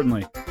 Most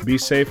importantly, be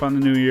safe on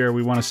the new year.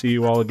 We want to see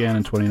you all again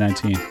in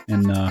 2019.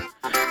 And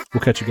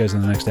we'll catch you guys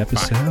in the next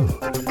episode.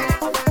 Bye.